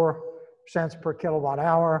 8.74 cents per kilowatt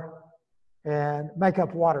hour. And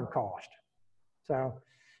makeup water cost. So,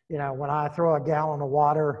 you know, when I throw a gallon of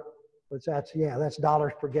water, that's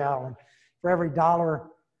dollars per gallon. For every dollar,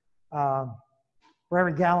 for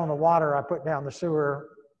every gallon of water I put down the sewer,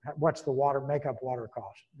 what's the makeup water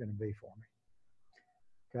cost going to be for me?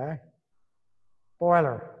 Okay.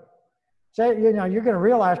 Boiler. So, you know, you're going to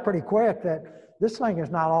realize pretty quick that this thing is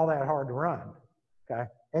not all that hard to run. Okay.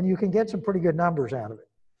 And you can get some pretty good numbers out of it.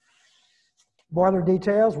 Boiler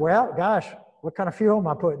details. Well, gosh, what kind of fuel am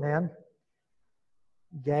I putting in?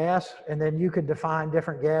 Gas. And then you can define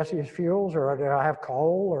different gaseous fuels, or do I have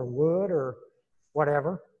coal or wood or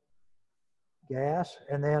whatever? Gas.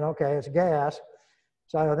 And then, okay, it's gas.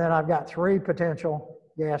 So then I've got 3 potential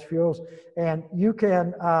gas fuels, and you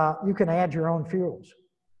can add your own fuels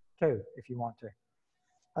too if you want to.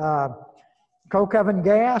 Coke oven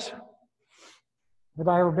gas. Have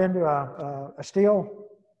I ever been to a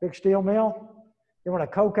big steel mill? You know what a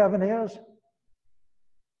coke oven is?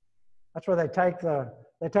 That's where they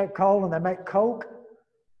take coal and they make coke.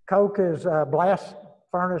 Coke is blast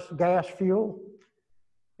furnace gas fuel.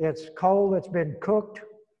 It's coal that's been cooked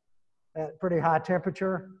at pretty high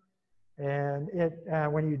temperature, and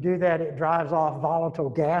when you do that, it drives off volatile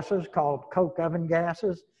gases called coke oven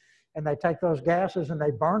gases, and they take those gases and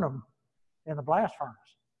they burn them in the blast furnace.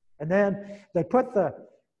 And then they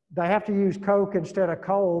have to use coke instead of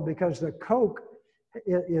coal because the coke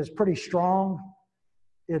is pretty strong.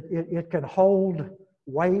 It can hold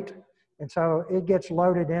weight, and so it gets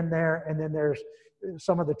loaded in there, and then there's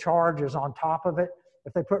some of the charges on top of it.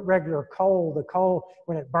 If they put regular coal, the coal,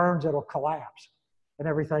 when it burns, it'll collapse, and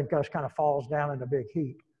everything kind of falls down in a big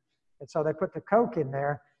heap. And so they put the coke in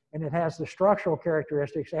there, and it has the structural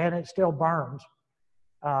characteristics, and it still burns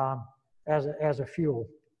as a fuel.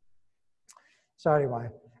 So anyway,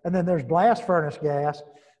 and then there's blast furnace gas.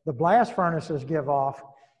 The blast furnaces give off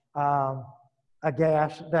a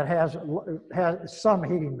gas that has some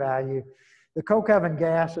heating value. The coke oven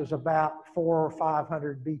gas is about 400 or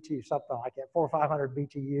 500 BTU, something like that, 400 or 500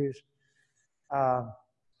 BTUs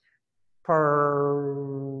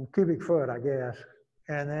per cubic foot, I guess.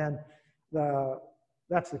 And then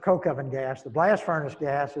that's the coke oven gas. The blast furnace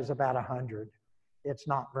gas is about 100. It's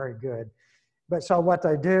not very good. But so what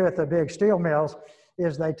they do at the big steel mills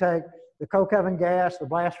is they take the coke oven gas, the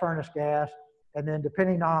blast furnace gas, and then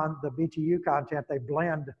depending on the BTU content, they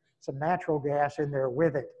blend some natural gas in there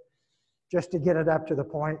with it, just to get it up to the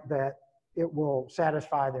point that it will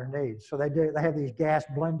satisfy their needs. So they have these gas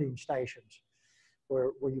blending stations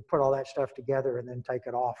where you put all that stuff together and then take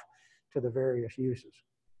it off to the various uses.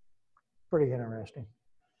 Pretty interesting.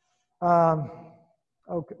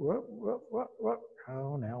 Okay, what?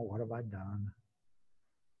 Oh, now what have I done?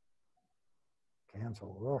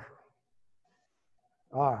 Cancel. Oof.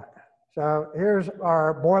 All right, so here's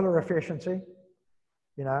our boiler efficiency,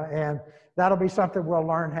 you know, and that'll be something we'll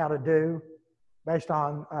learn how to do based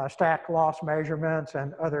on stack loss measurements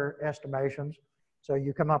and other estimations. So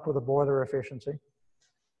you come up with a boiler efficiency.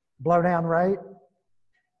 Blowdown rate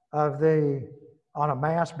on a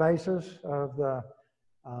mass basis of the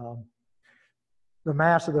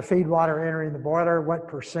mass of the feed water entering the boiler, what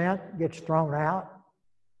 % gets thrown out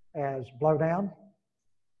as blowdown?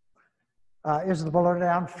 Is the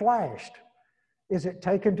blowdown flashed? Is it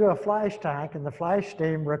taken to a flash tank and the flash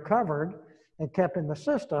steam recovered and kept in the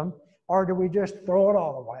system, or do we just throw it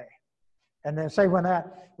all away? And then say when that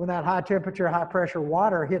high temperature, high pressure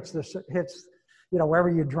water hits you know, wherever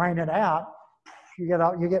you drain it out,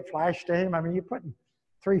 you get flash steam. I mean, you're putting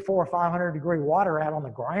 300, 400, 500-degree water out on the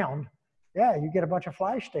ground. Yeah, you get a bunch of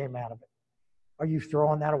flash steam out of it. Are you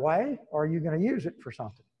throwing that away, or are you going to use it for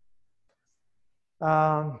something?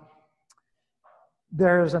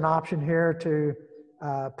 There's an option here to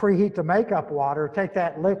preheat the makeup water. Take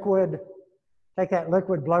that liquid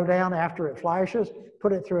blow down after it flashes,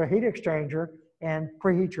 put it through a heat exchanger, and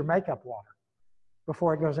preheat your makeup water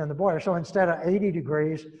before it goes in the boiler. So instead of 80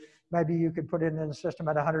 degrees, maybe you could put it in the system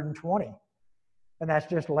at 120. And that's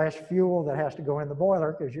just less fuel that has to go in the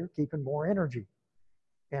boiler because you're keeping more energy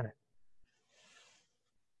in it.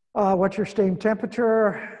 What's your steam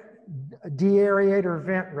temperature? Deaerator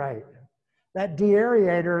vent rate. That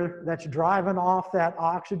deaerator that's driving off that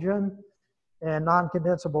oxygen and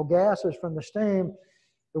non-condensable gases from the steam,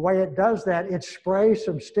 the way it does that, it sprays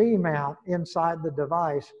some steam out inside the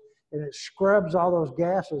device, and it scrubs all those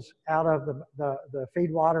gases out of the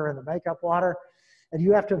feed water and the makeup water, and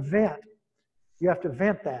you have to vent. You have to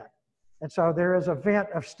vent that. And so there is a vent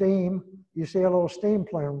of steam. You see a little steam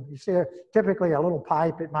plume. You see typically a little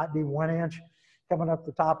pipe, it might be 1 inch, coming up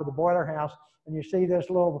the top of the boiler house, and you see this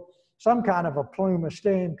some kind of a plume of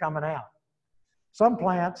steam coming out. Some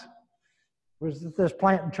plants, was this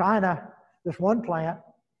plant in China, this one plant,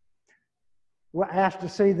 we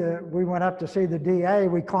went up to see the DA,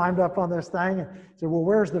 we climbed up on this thing and said, well,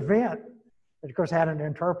 where's the vent? And of course had an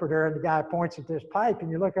interpreter, and the guy points at this pipe, and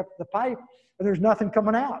you look up at the pipe and there's nothing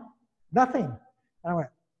coming out, nothing. And I went,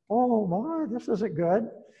 oh my, this isn't good.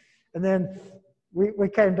 And then we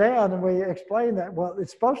came down and we explained that, well,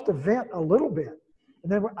 it's supposed to vent a little bit.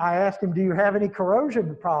 And then I asked him, do you have any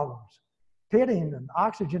corrosion problems? Pitting and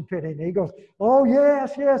oxygen pitting. And he goes, oh,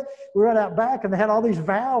 yes, yes. We went out back and they had all these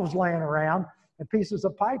valves laying around and pieces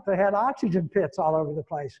of pipe that had oxygen pits all over the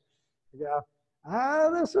place. You go,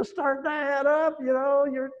 this is starting to add up. You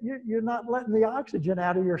know, you're not letting the oxygen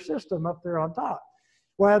out of your system up there on top.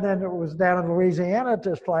 Well, then it was down in Louisiana at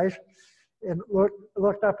this place, and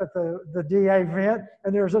looked up at the DA vent,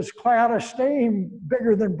 and there's this cloud of steam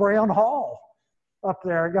bigger than Brown Hall up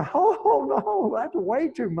there. I go, oh no, that's way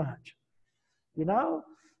too much. You know,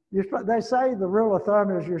 they say the rule of thumb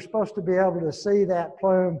is you're supposed to be able to see that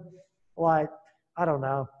plume like, I don't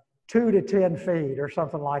know, 2 to 10 feet or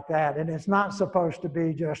something like that. And it's not supposed to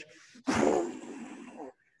be just,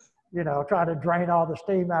 you know, trying to drain all the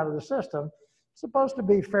steam out of the system. It's supposed to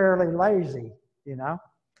be fairly lazy, you know.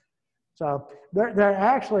 So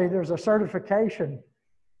there's a certification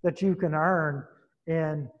that you can earn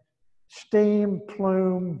in steam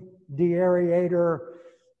plume deaerator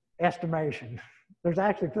estimation. There's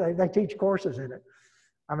actually, they teach courses in it.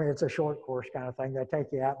 I mean, it's a short course kind of thing. They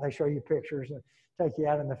take you out, and they show you pictures and take you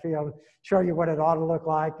out in the field, show you what it ought to look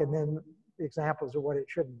like, and then examples of what it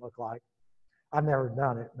shouldn't look like. I've never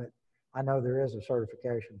done it, but I know there is a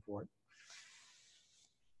certification for it.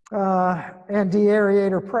 And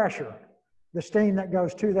deaerator pressure. The steam that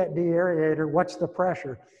goes to that deaerator, what's the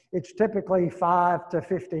pressure? It's typically 5 to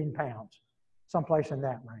 15 pounds, someplace in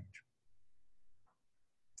that range.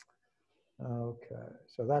 Okay,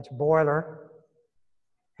 so that's boiler.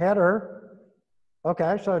 Header.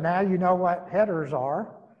 Okay, so now you know what headers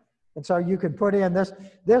are. And so you can put in this.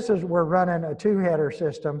 We're running a 2-header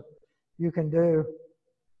system. You can do,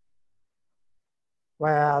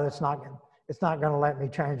 well, it's not going to let me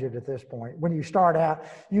change it at this point. When you start out,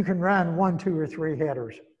 you can run 1, 2, or 3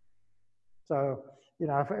 headers. So, you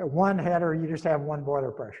know, if 1 header, you just have 1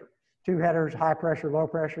 boiler pressure. 2 headers, high pressure, low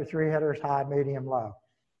pressure. 3 headers, high, medium, low.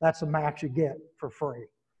 That's the max you get for free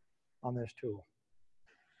on this tool.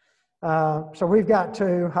 So we've got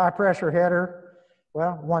 2 high pressure header,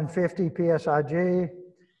 well, 150 PSIG.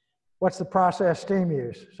 What's the process steam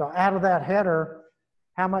use? So out of that header,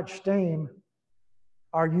 how much steam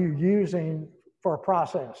are you using for a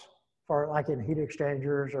process, for like in heat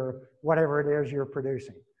exchangers or whatever it is you're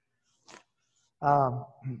producing?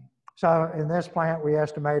 So in this plant, we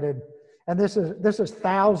estimated, and this is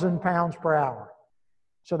 1,000 pounds per hour.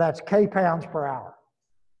 So that's K pounds per hour.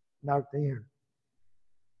 Note the unit.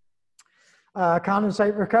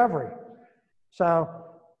 Condensate recovery. So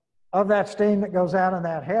of that steam that goes out in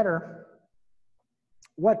that header,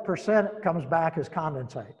 what percent comes back as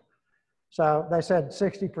condensate? So they said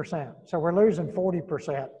 60%. So we're losing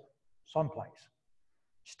 40% someplace.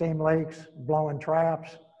 Steam leaks, blowing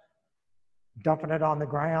traps, dumping it on the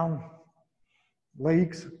ground,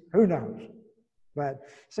 leaks, who knows? But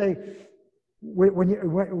see, when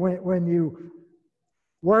you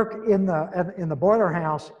work in the boiler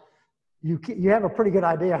house, you have a pretty good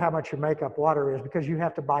idea how much your makeup water is because you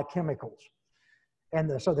have to buy chemicals.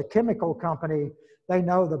 And so the chemical company, they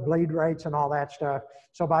know the bleed rates and all that stuff.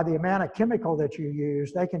 So by the amount of chemical that you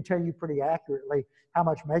use, they can tell you pretty accurately how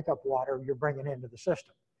much makeup water you're bringing into the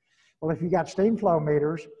system. Well, if you got steam flow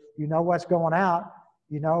meters, you know what's going out,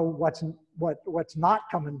 you know what's not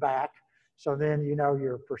coming back, so then you know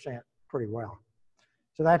your percent pretty well.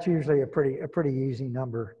 So that's usually a pretty easy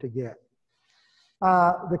number to get.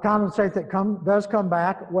 The condensate that does come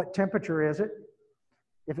back, what temperature is it?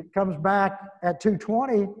 If it comes back at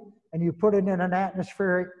 220 and you put it in an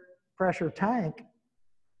atmospheric pressure tank,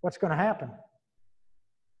 what's going to happen?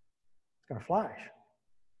 It's going to flash.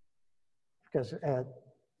 Because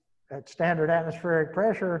at standard atmospheric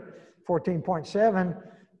pressure, 14.7,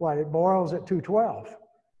 what, it boils at 212.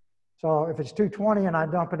 So if it's 220 and I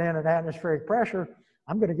dump it in at atmospheric pressure,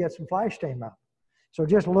 I'm going to get some flash steam up. So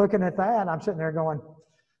just looking at that, I'm sitting there going,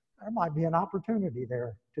 there might be an opportunity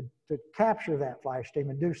there to capture that flash steam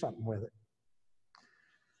and do something with it.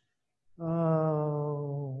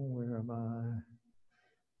 Oh, where am I?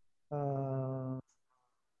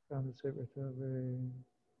 Condensate recovery,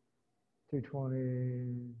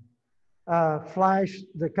 220. Flash,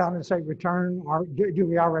 the condensate return, do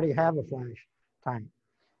we already have a flash tank?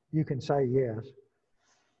 You can say yes.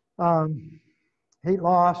 Heat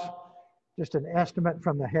loss, just an estimate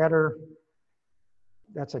from the header.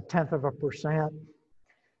 That's 1/10%.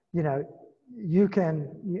 You know, you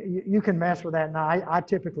can mess with that. Now, I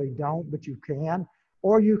typically don't, but you can.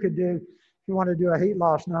 Or you could do, if you want to do a heat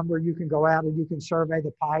loss number, you can go out and you can survey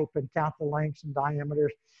the pipe and count the lengths and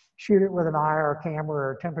diameters, shoot it with an IR camera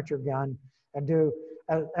or a temperature gun, and do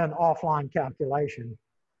an offline calculation.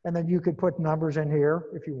 And then you could put numbers in here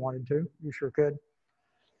if you wanted to. You sure could.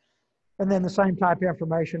 And then the same type of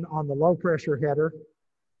information on the low pressure header.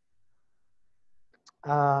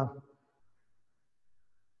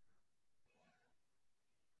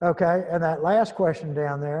 Okay, and that last question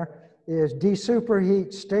down there is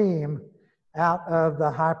desuperheat steam out of the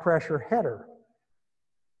high pressure header.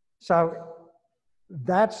 So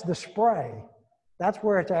that's the spray. That's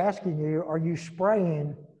where it's asking you, are you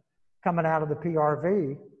spraying coming out of the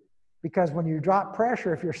PRV? Because when you drop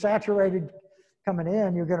pressure, if you're saturated coming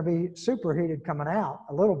in, you're going to be superheated coming out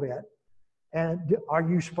a little bit. And are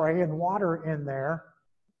you spraying water in there?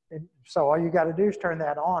 And so all you got to do is turn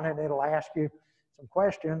that on and it'll ask you some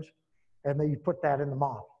questions and then you put that in the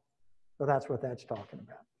model. So that's what that's talking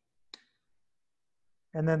about.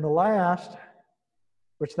 And then the last,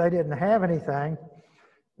 which they didn't have anything,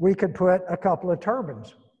 we could put a couple of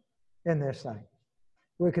turbines in this thing.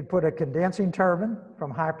 We could put a condensing turbine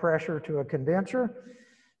from high pressure to a condenser,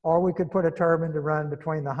 or we could put a turbine to run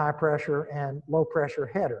between the high pressure and low pressure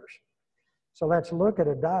headers. So let's look at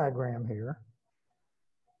a diagram here.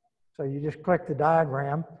 So you just click the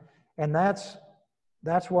diagram, and that's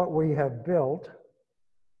what we have built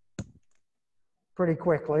pretty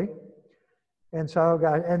quickly. And so,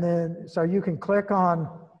 guys, and then, so you can click on,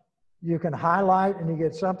 you can highlight and you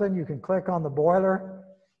get something. You can click on the boiler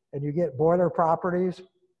and you get boiler properties,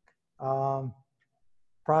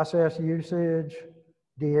 process usage,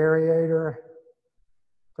 deaerator.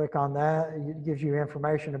 Click on that. It gives you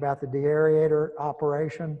information about the deaerator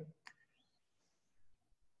operation.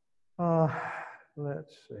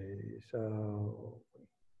 Let's see. So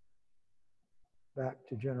back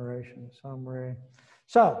to generation summary.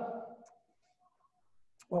 So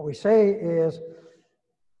what we say is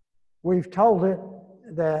we've told it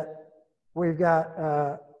that we've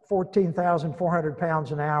got 14,400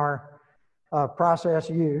 pounds an hour process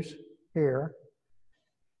use here.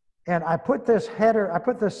 And I put this header, I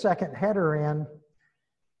put this second header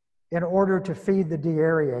in order to feed the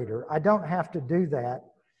deaerator. I don't have to do that,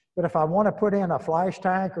 but if I want to put in a flash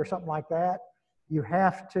tank or something like that, you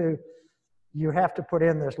have to put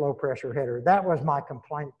in this low pressure header. That was my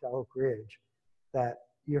complaint to Oak Ridge, that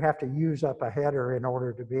you have to use up a header in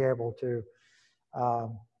order to be able to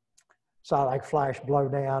so like flash blow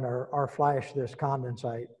down or flash this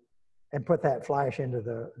condensate and put that flash into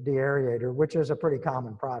the deaerator, which is a pretty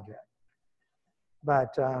common project.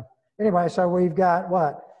 But anyway, so we've got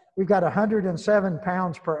what? We've got 107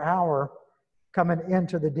 pounds per hour coming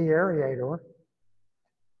into the deaerator.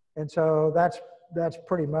 And so that's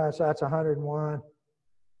pretty much, that's 101.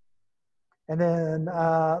 And then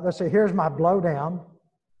let's see, here's my blowdown.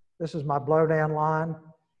 This is my blowdown line.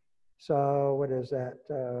 So what is that?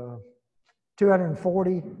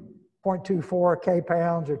 240.24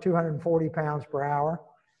 K-pounds or 240 pounds per hour.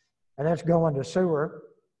 And that's going to sewer.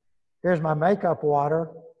 Here's my makeup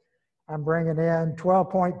water. I'm bringing in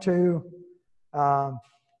 12.2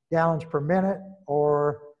 gallons per minute,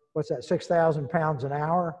 or what's that, 6,000 pounds an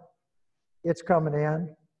hour. It's coming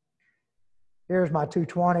in. here's my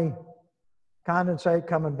 220 condensate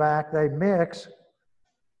coming back. They mix.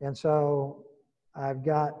 And so I've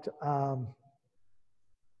got,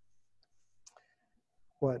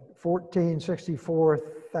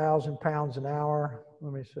 64,000 pounds an hour.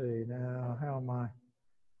 Let me see now, how am I?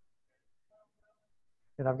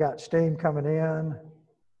 And I've got steam coming in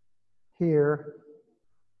here.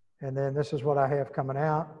 And then this is what I have coming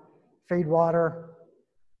out. Feed water.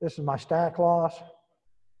 This is my stack loss.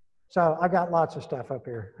 So I got lots of stuff up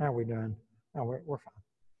here. How are we doing? No, we're fine.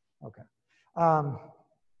 Okay.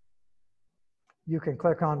 You can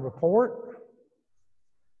click on report.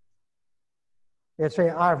 And see,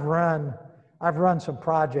 I've run some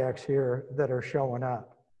projects here that are showing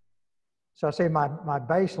up. So I see my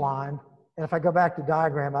baseline, and if I go back to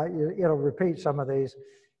diagram, it'll repeat some of these.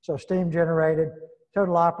 So steam generated,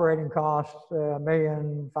 total operating costs,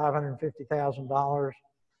 $1,550,000.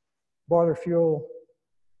 Boiler fuel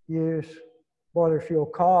use, boiler fuel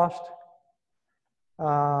cost.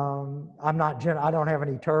 I don't have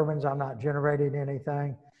any turbines. I'm not generating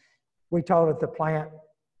anything. We told it the plant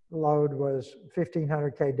load was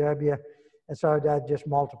 1,500 kW, and so that just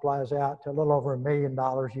multiplies out to a little over $1 million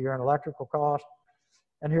a year in electrical cost.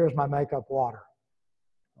 And here's my makeup water.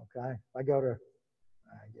 Okay, I go to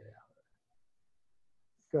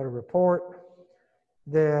go to report.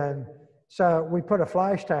 Then, so we put a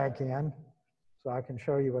flash tank in, so I can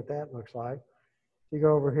show you what that looks like. You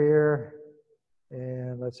go over here,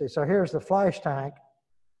 and let's see. So here's the flash tank.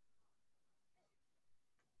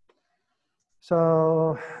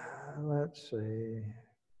 So let's see.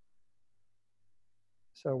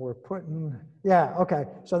 So we're putting, yeah, okay.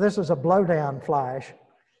 So this is a blowdown flash.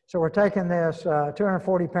 So we're taking this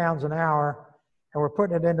 240 pounds an hour, and we're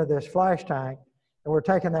putting it into this flash tank, and we're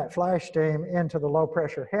taking that flash steam into the low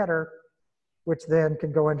pressure header, which then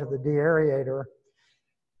can go into the deaerator.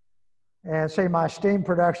 And see, my steam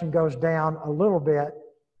production goes down a little bit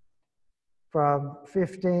from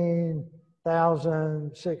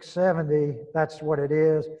 15,670, that's what it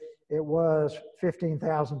is. It was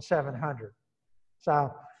 15,700.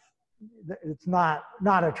 So it's not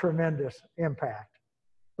a tremendous impact,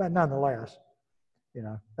 but nonetheless, you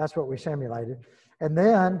know, that's what we simulated. And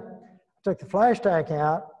then I took the flash tank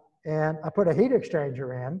out and I put a heat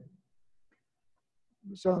exchanger in.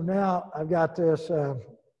 So now I've got this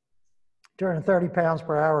 230 pounds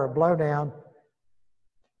per hour of blowdown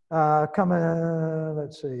coming,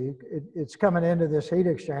 let's see, it's coming into this heat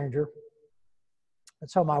exchanger. And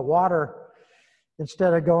so my water,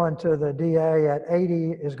 instead of going to the DA at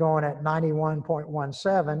 80, is going at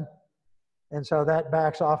 91.17. And so that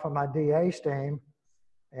backs off of my DA steam.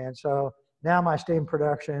 And so now my steam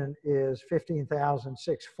production is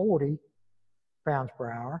 15,640 pounds per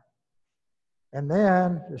hour. And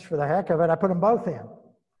then, just for the heck of it, I put them both in.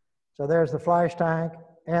 So there's the flash tank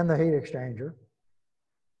and the heat exchanger.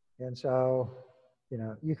 And so, you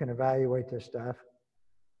know, you can evaluate this stuff.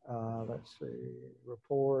 Let's see,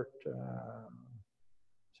 report.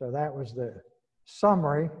 So that was the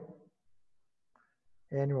summary.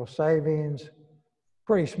 Annual savings,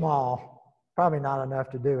 pretty small. Probably not enough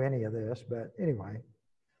to do any of this, but anyway,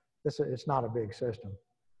 it's not a big system.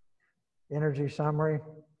 Energy summary.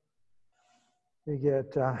 You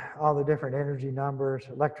get all the different energy numbers.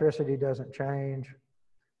 Electricity doesn't change.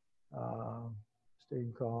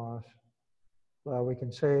 Steam costs. Well, we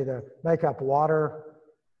can see the makeup water,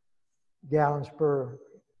 gallons per,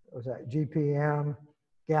 what was that, GPM,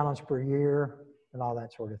 gallons per year, and all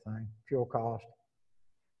that sort of thing. Fuel cost.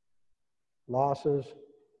 Losses,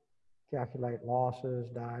 calculate losses,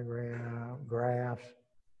 diagram, graphs,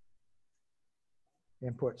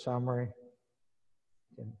 input summary.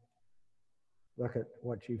 You can look at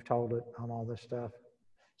what you've told it on all this stuff.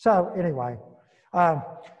 So anyway,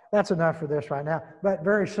 that's enough for this right now. But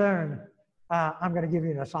very soon, I'm going to give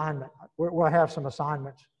you an assignment. We'll have some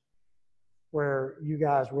assignments where you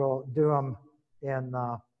guys will do them in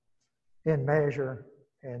MEASUR,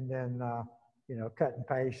 and then you know, cut and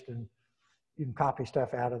paste, and you can copy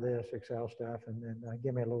stuff out of this Excel stuff, and then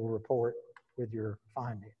give me a little report with your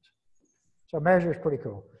findings. So MEASUR is pretty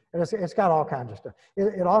cool. And it's got all kinds of stuff.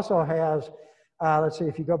 It also has, let's see,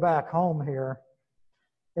 if you go back home here,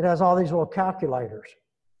 it has all these little calculators.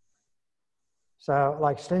 So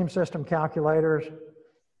like steam system calculators,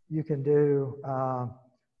 you can do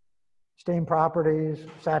steam properties,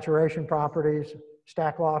 saturation properties,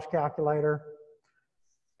 stack loss calculator,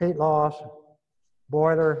 heat loss,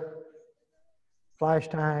 boiler, flash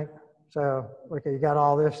tank. So look, you got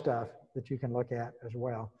all this stuff that you can look at as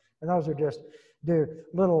well. And those are just do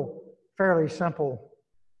little fairly simple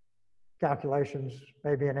calculations,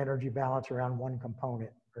 maybe an energy balance around one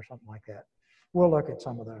component or something like that. we'll look at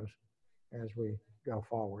some of those as we go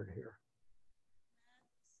forward here.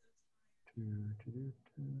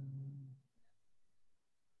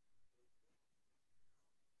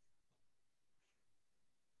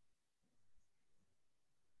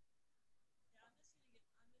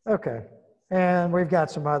 Okay, and we've got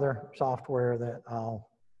some other software that I'll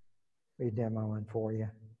be demoing for you.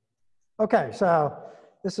 Okay, so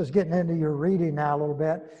this is getting into your reading now a little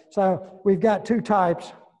bit. So we've got two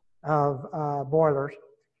types of boilers.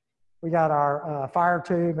 We got our fire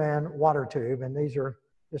tube and water tube, and these are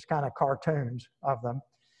just kind of cartoons of them.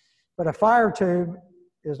 But a fire tube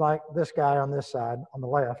is like this guy on this side, on the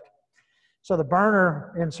left. So the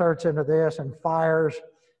burner inserts into this and fires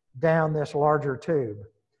down this larger tube.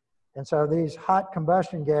 And so these hot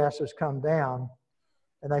combustion gases come down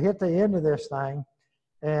and they hit the end of this thing,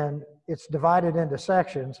 and it's divided into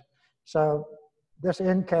sections. So this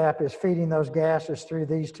end cap is feeding those gases through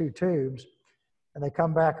these two tubes, and they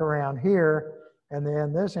come back around here, and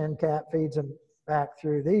then this end cap feeds them back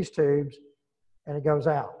through these tubes, and it goes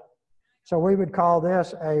out. So we would call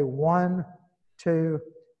this a 1, 2,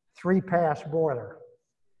 3 pass boiler.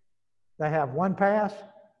 They have 1 pass,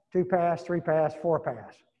 2 pass, 3 pass, 4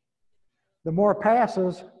 pass. The more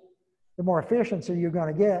passes, the more efficiency you're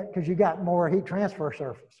going to get because you got more heat transfer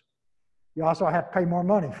surface. You also have to pay more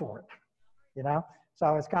money for it, you know?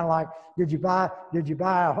 So it's kind of like, did you buy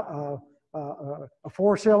a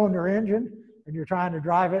 4-cylinder engine and you're trying to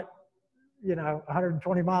drive it, you know,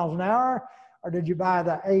 120 miles an hour, or did you buy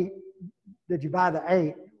the 8? Did you buy the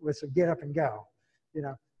 8 with some get up and go? You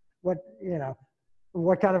know, what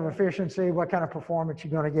kind of efficiency, what kind of performance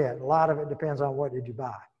you're going to get? A lot of it depends on what did you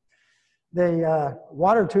buy. The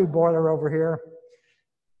water tube boiler over here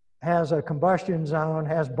has a combustion zone,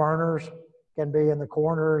 has burners, can be in the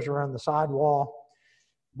corners or on the sidewall.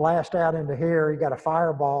 Blast out into here, you got a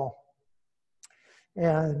fireball.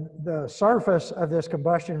 And the surface of this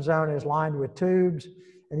combustion zone is lined with tubes,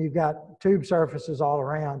 and you've got tube surfaces all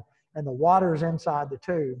around, and the water's inside the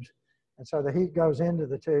tubes. And so the heat goes into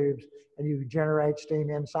the tubes, and you generate steam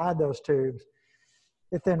inside those tubes.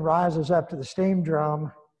 It then rises up to the steam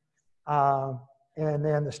drum, and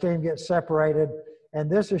then the steam gets separated. And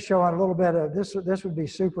this is showing a little bit of, this would be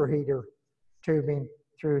superheater tubing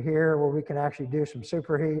through here where we can actually do some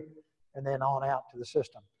superheat and then on out to the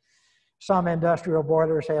system. Some industrial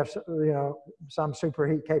boilers have, you know, some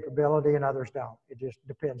superheat capability and others don't. It just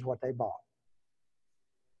depends what they bought.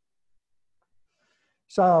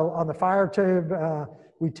 So on the fire tube,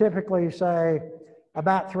 we typically say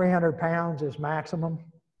about 300 pounds is maximum.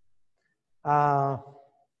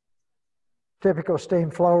 Typical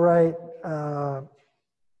steam flow rate,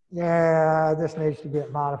 yeah, this needs to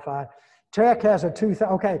get modified. Tech has a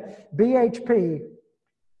BHP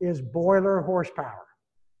is boiler horsepower,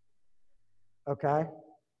 okay?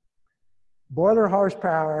 Boiler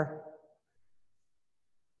horsepower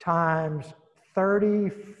times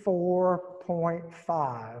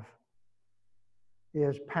 34.5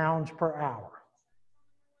 is pounds per hour.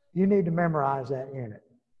 You need to memorize that unit.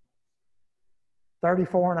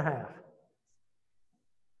 34.5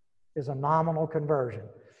 is a nominal conversion.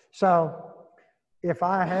 So if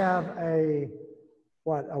I have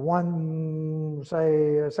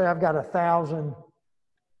say I've got 1,000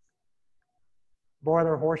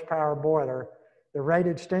 boiler horsepower boiler, the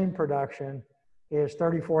rated steam production is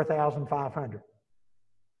 34,500.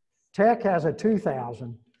 Tech has a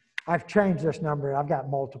 2,000. I've changed this number. I've got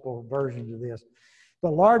multiple versions of this. The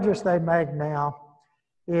largest they make now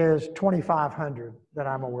is 2,500 that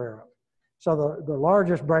I'm aware of. So the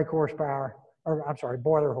largest brake horsepower, or I'm sorry,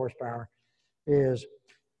 boiler horsepower is,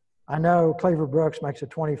 I know Cleaver Brooks makes a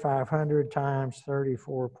 2,500 times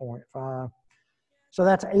 34.5. So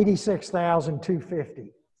that's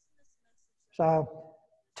 86,250. So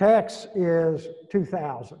Tech's is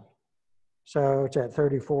 2,000. So it's at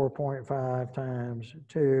 34.5 times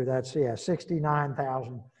 2. That's, yeah,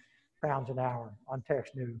 69,000 pounds an hour on Tech's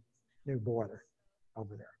new boiler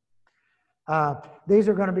over there. These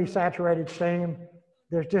are going to be saturated steam.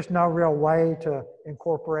 There's just no real way to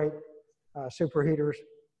incorporate superheaters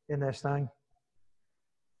in this thing.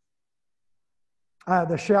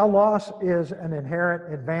 The shell loss is an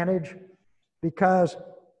inherent advantage because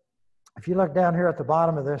if you look down here at the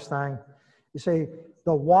bottom of this thing, you see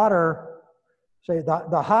the water,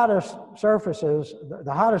 the hottest surfaces,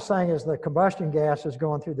 the hottest thing is the combustion gas is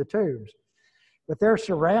going through the tubes, but they're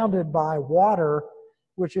surrounded by water,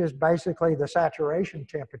 which is basically the saturation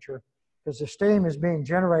temperature because the steam is being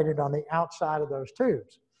generated on the outside of those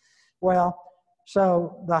tubes. Well,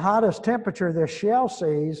 so the hottest temperature this shell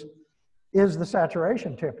sees is the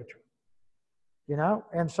saturation temperature, you know?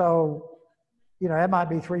 And so you know, it might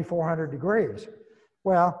be 300-400 degrees.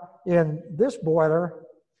 Well, in this boiler,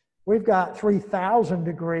 we've got 3,000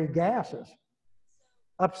 degree gases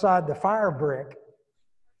upside the fire brick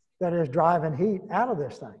that is driving heat out of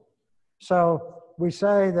this thing. So we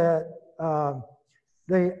say that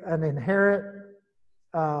an inherent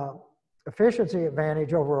efficiency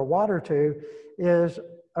advantage over a water tube is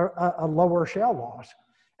a lower shell loss.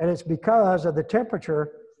 And it's because of the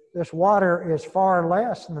temperature. This water is far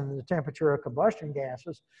less than the temperature of combustion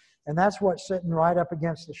gases, and that's what's sitting right up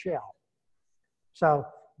against the shell. So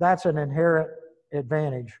that's an inherent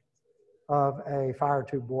advantage of a fire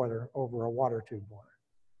tube boiler over a water tube boiler.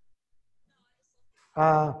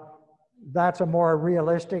 That's a more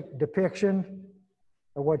realistic depiction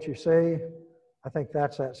of what you see. I think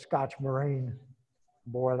that's that Scotch Marine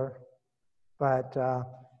boiler. But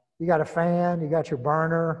you got a fan, you got your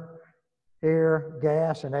burner here,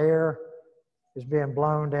 gas and air is being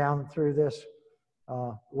blown down through this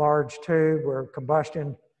large tube where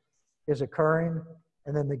combustion is occurring,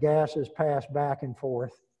 and then the gas is passed back and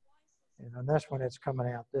forth. And on this one, it's coming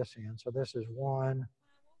out this end. So this is one,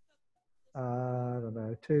 I don't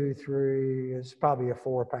know, 2, 3, it's probably a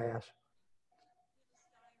 4 pass.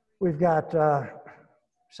 We've got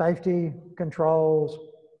safety controls.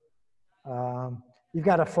 You've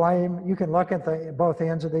got a flame. You can look at both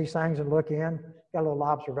ends of these things and look in. Got a little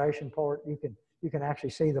observation port. You can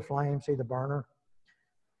actually see the flame, see the burner.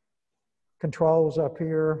 Controls up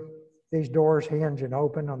here. These doors hinge and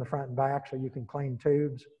open on the front and back so you can clean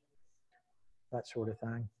tubes, that sort of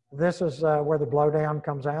thing. This is where the blowdown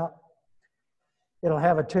comes out. It'll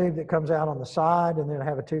have a tube that comes out on the side, and then it'll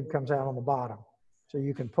have a tube that comes out on the bottom. So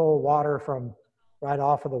you can pull water from right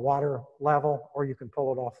off of the water level, or you can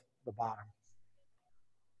pull it off the bottom.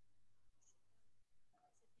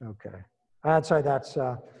 Okay, I'd say that's,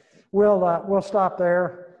 we'll stop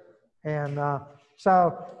there. And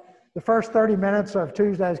so the first 30 minutes of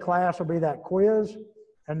Tuesday's class will be that quiz,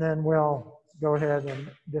 and then we'll go ahead and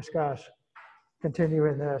discuss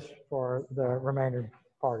continuing this for the remainder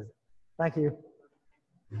part of it. Thank you.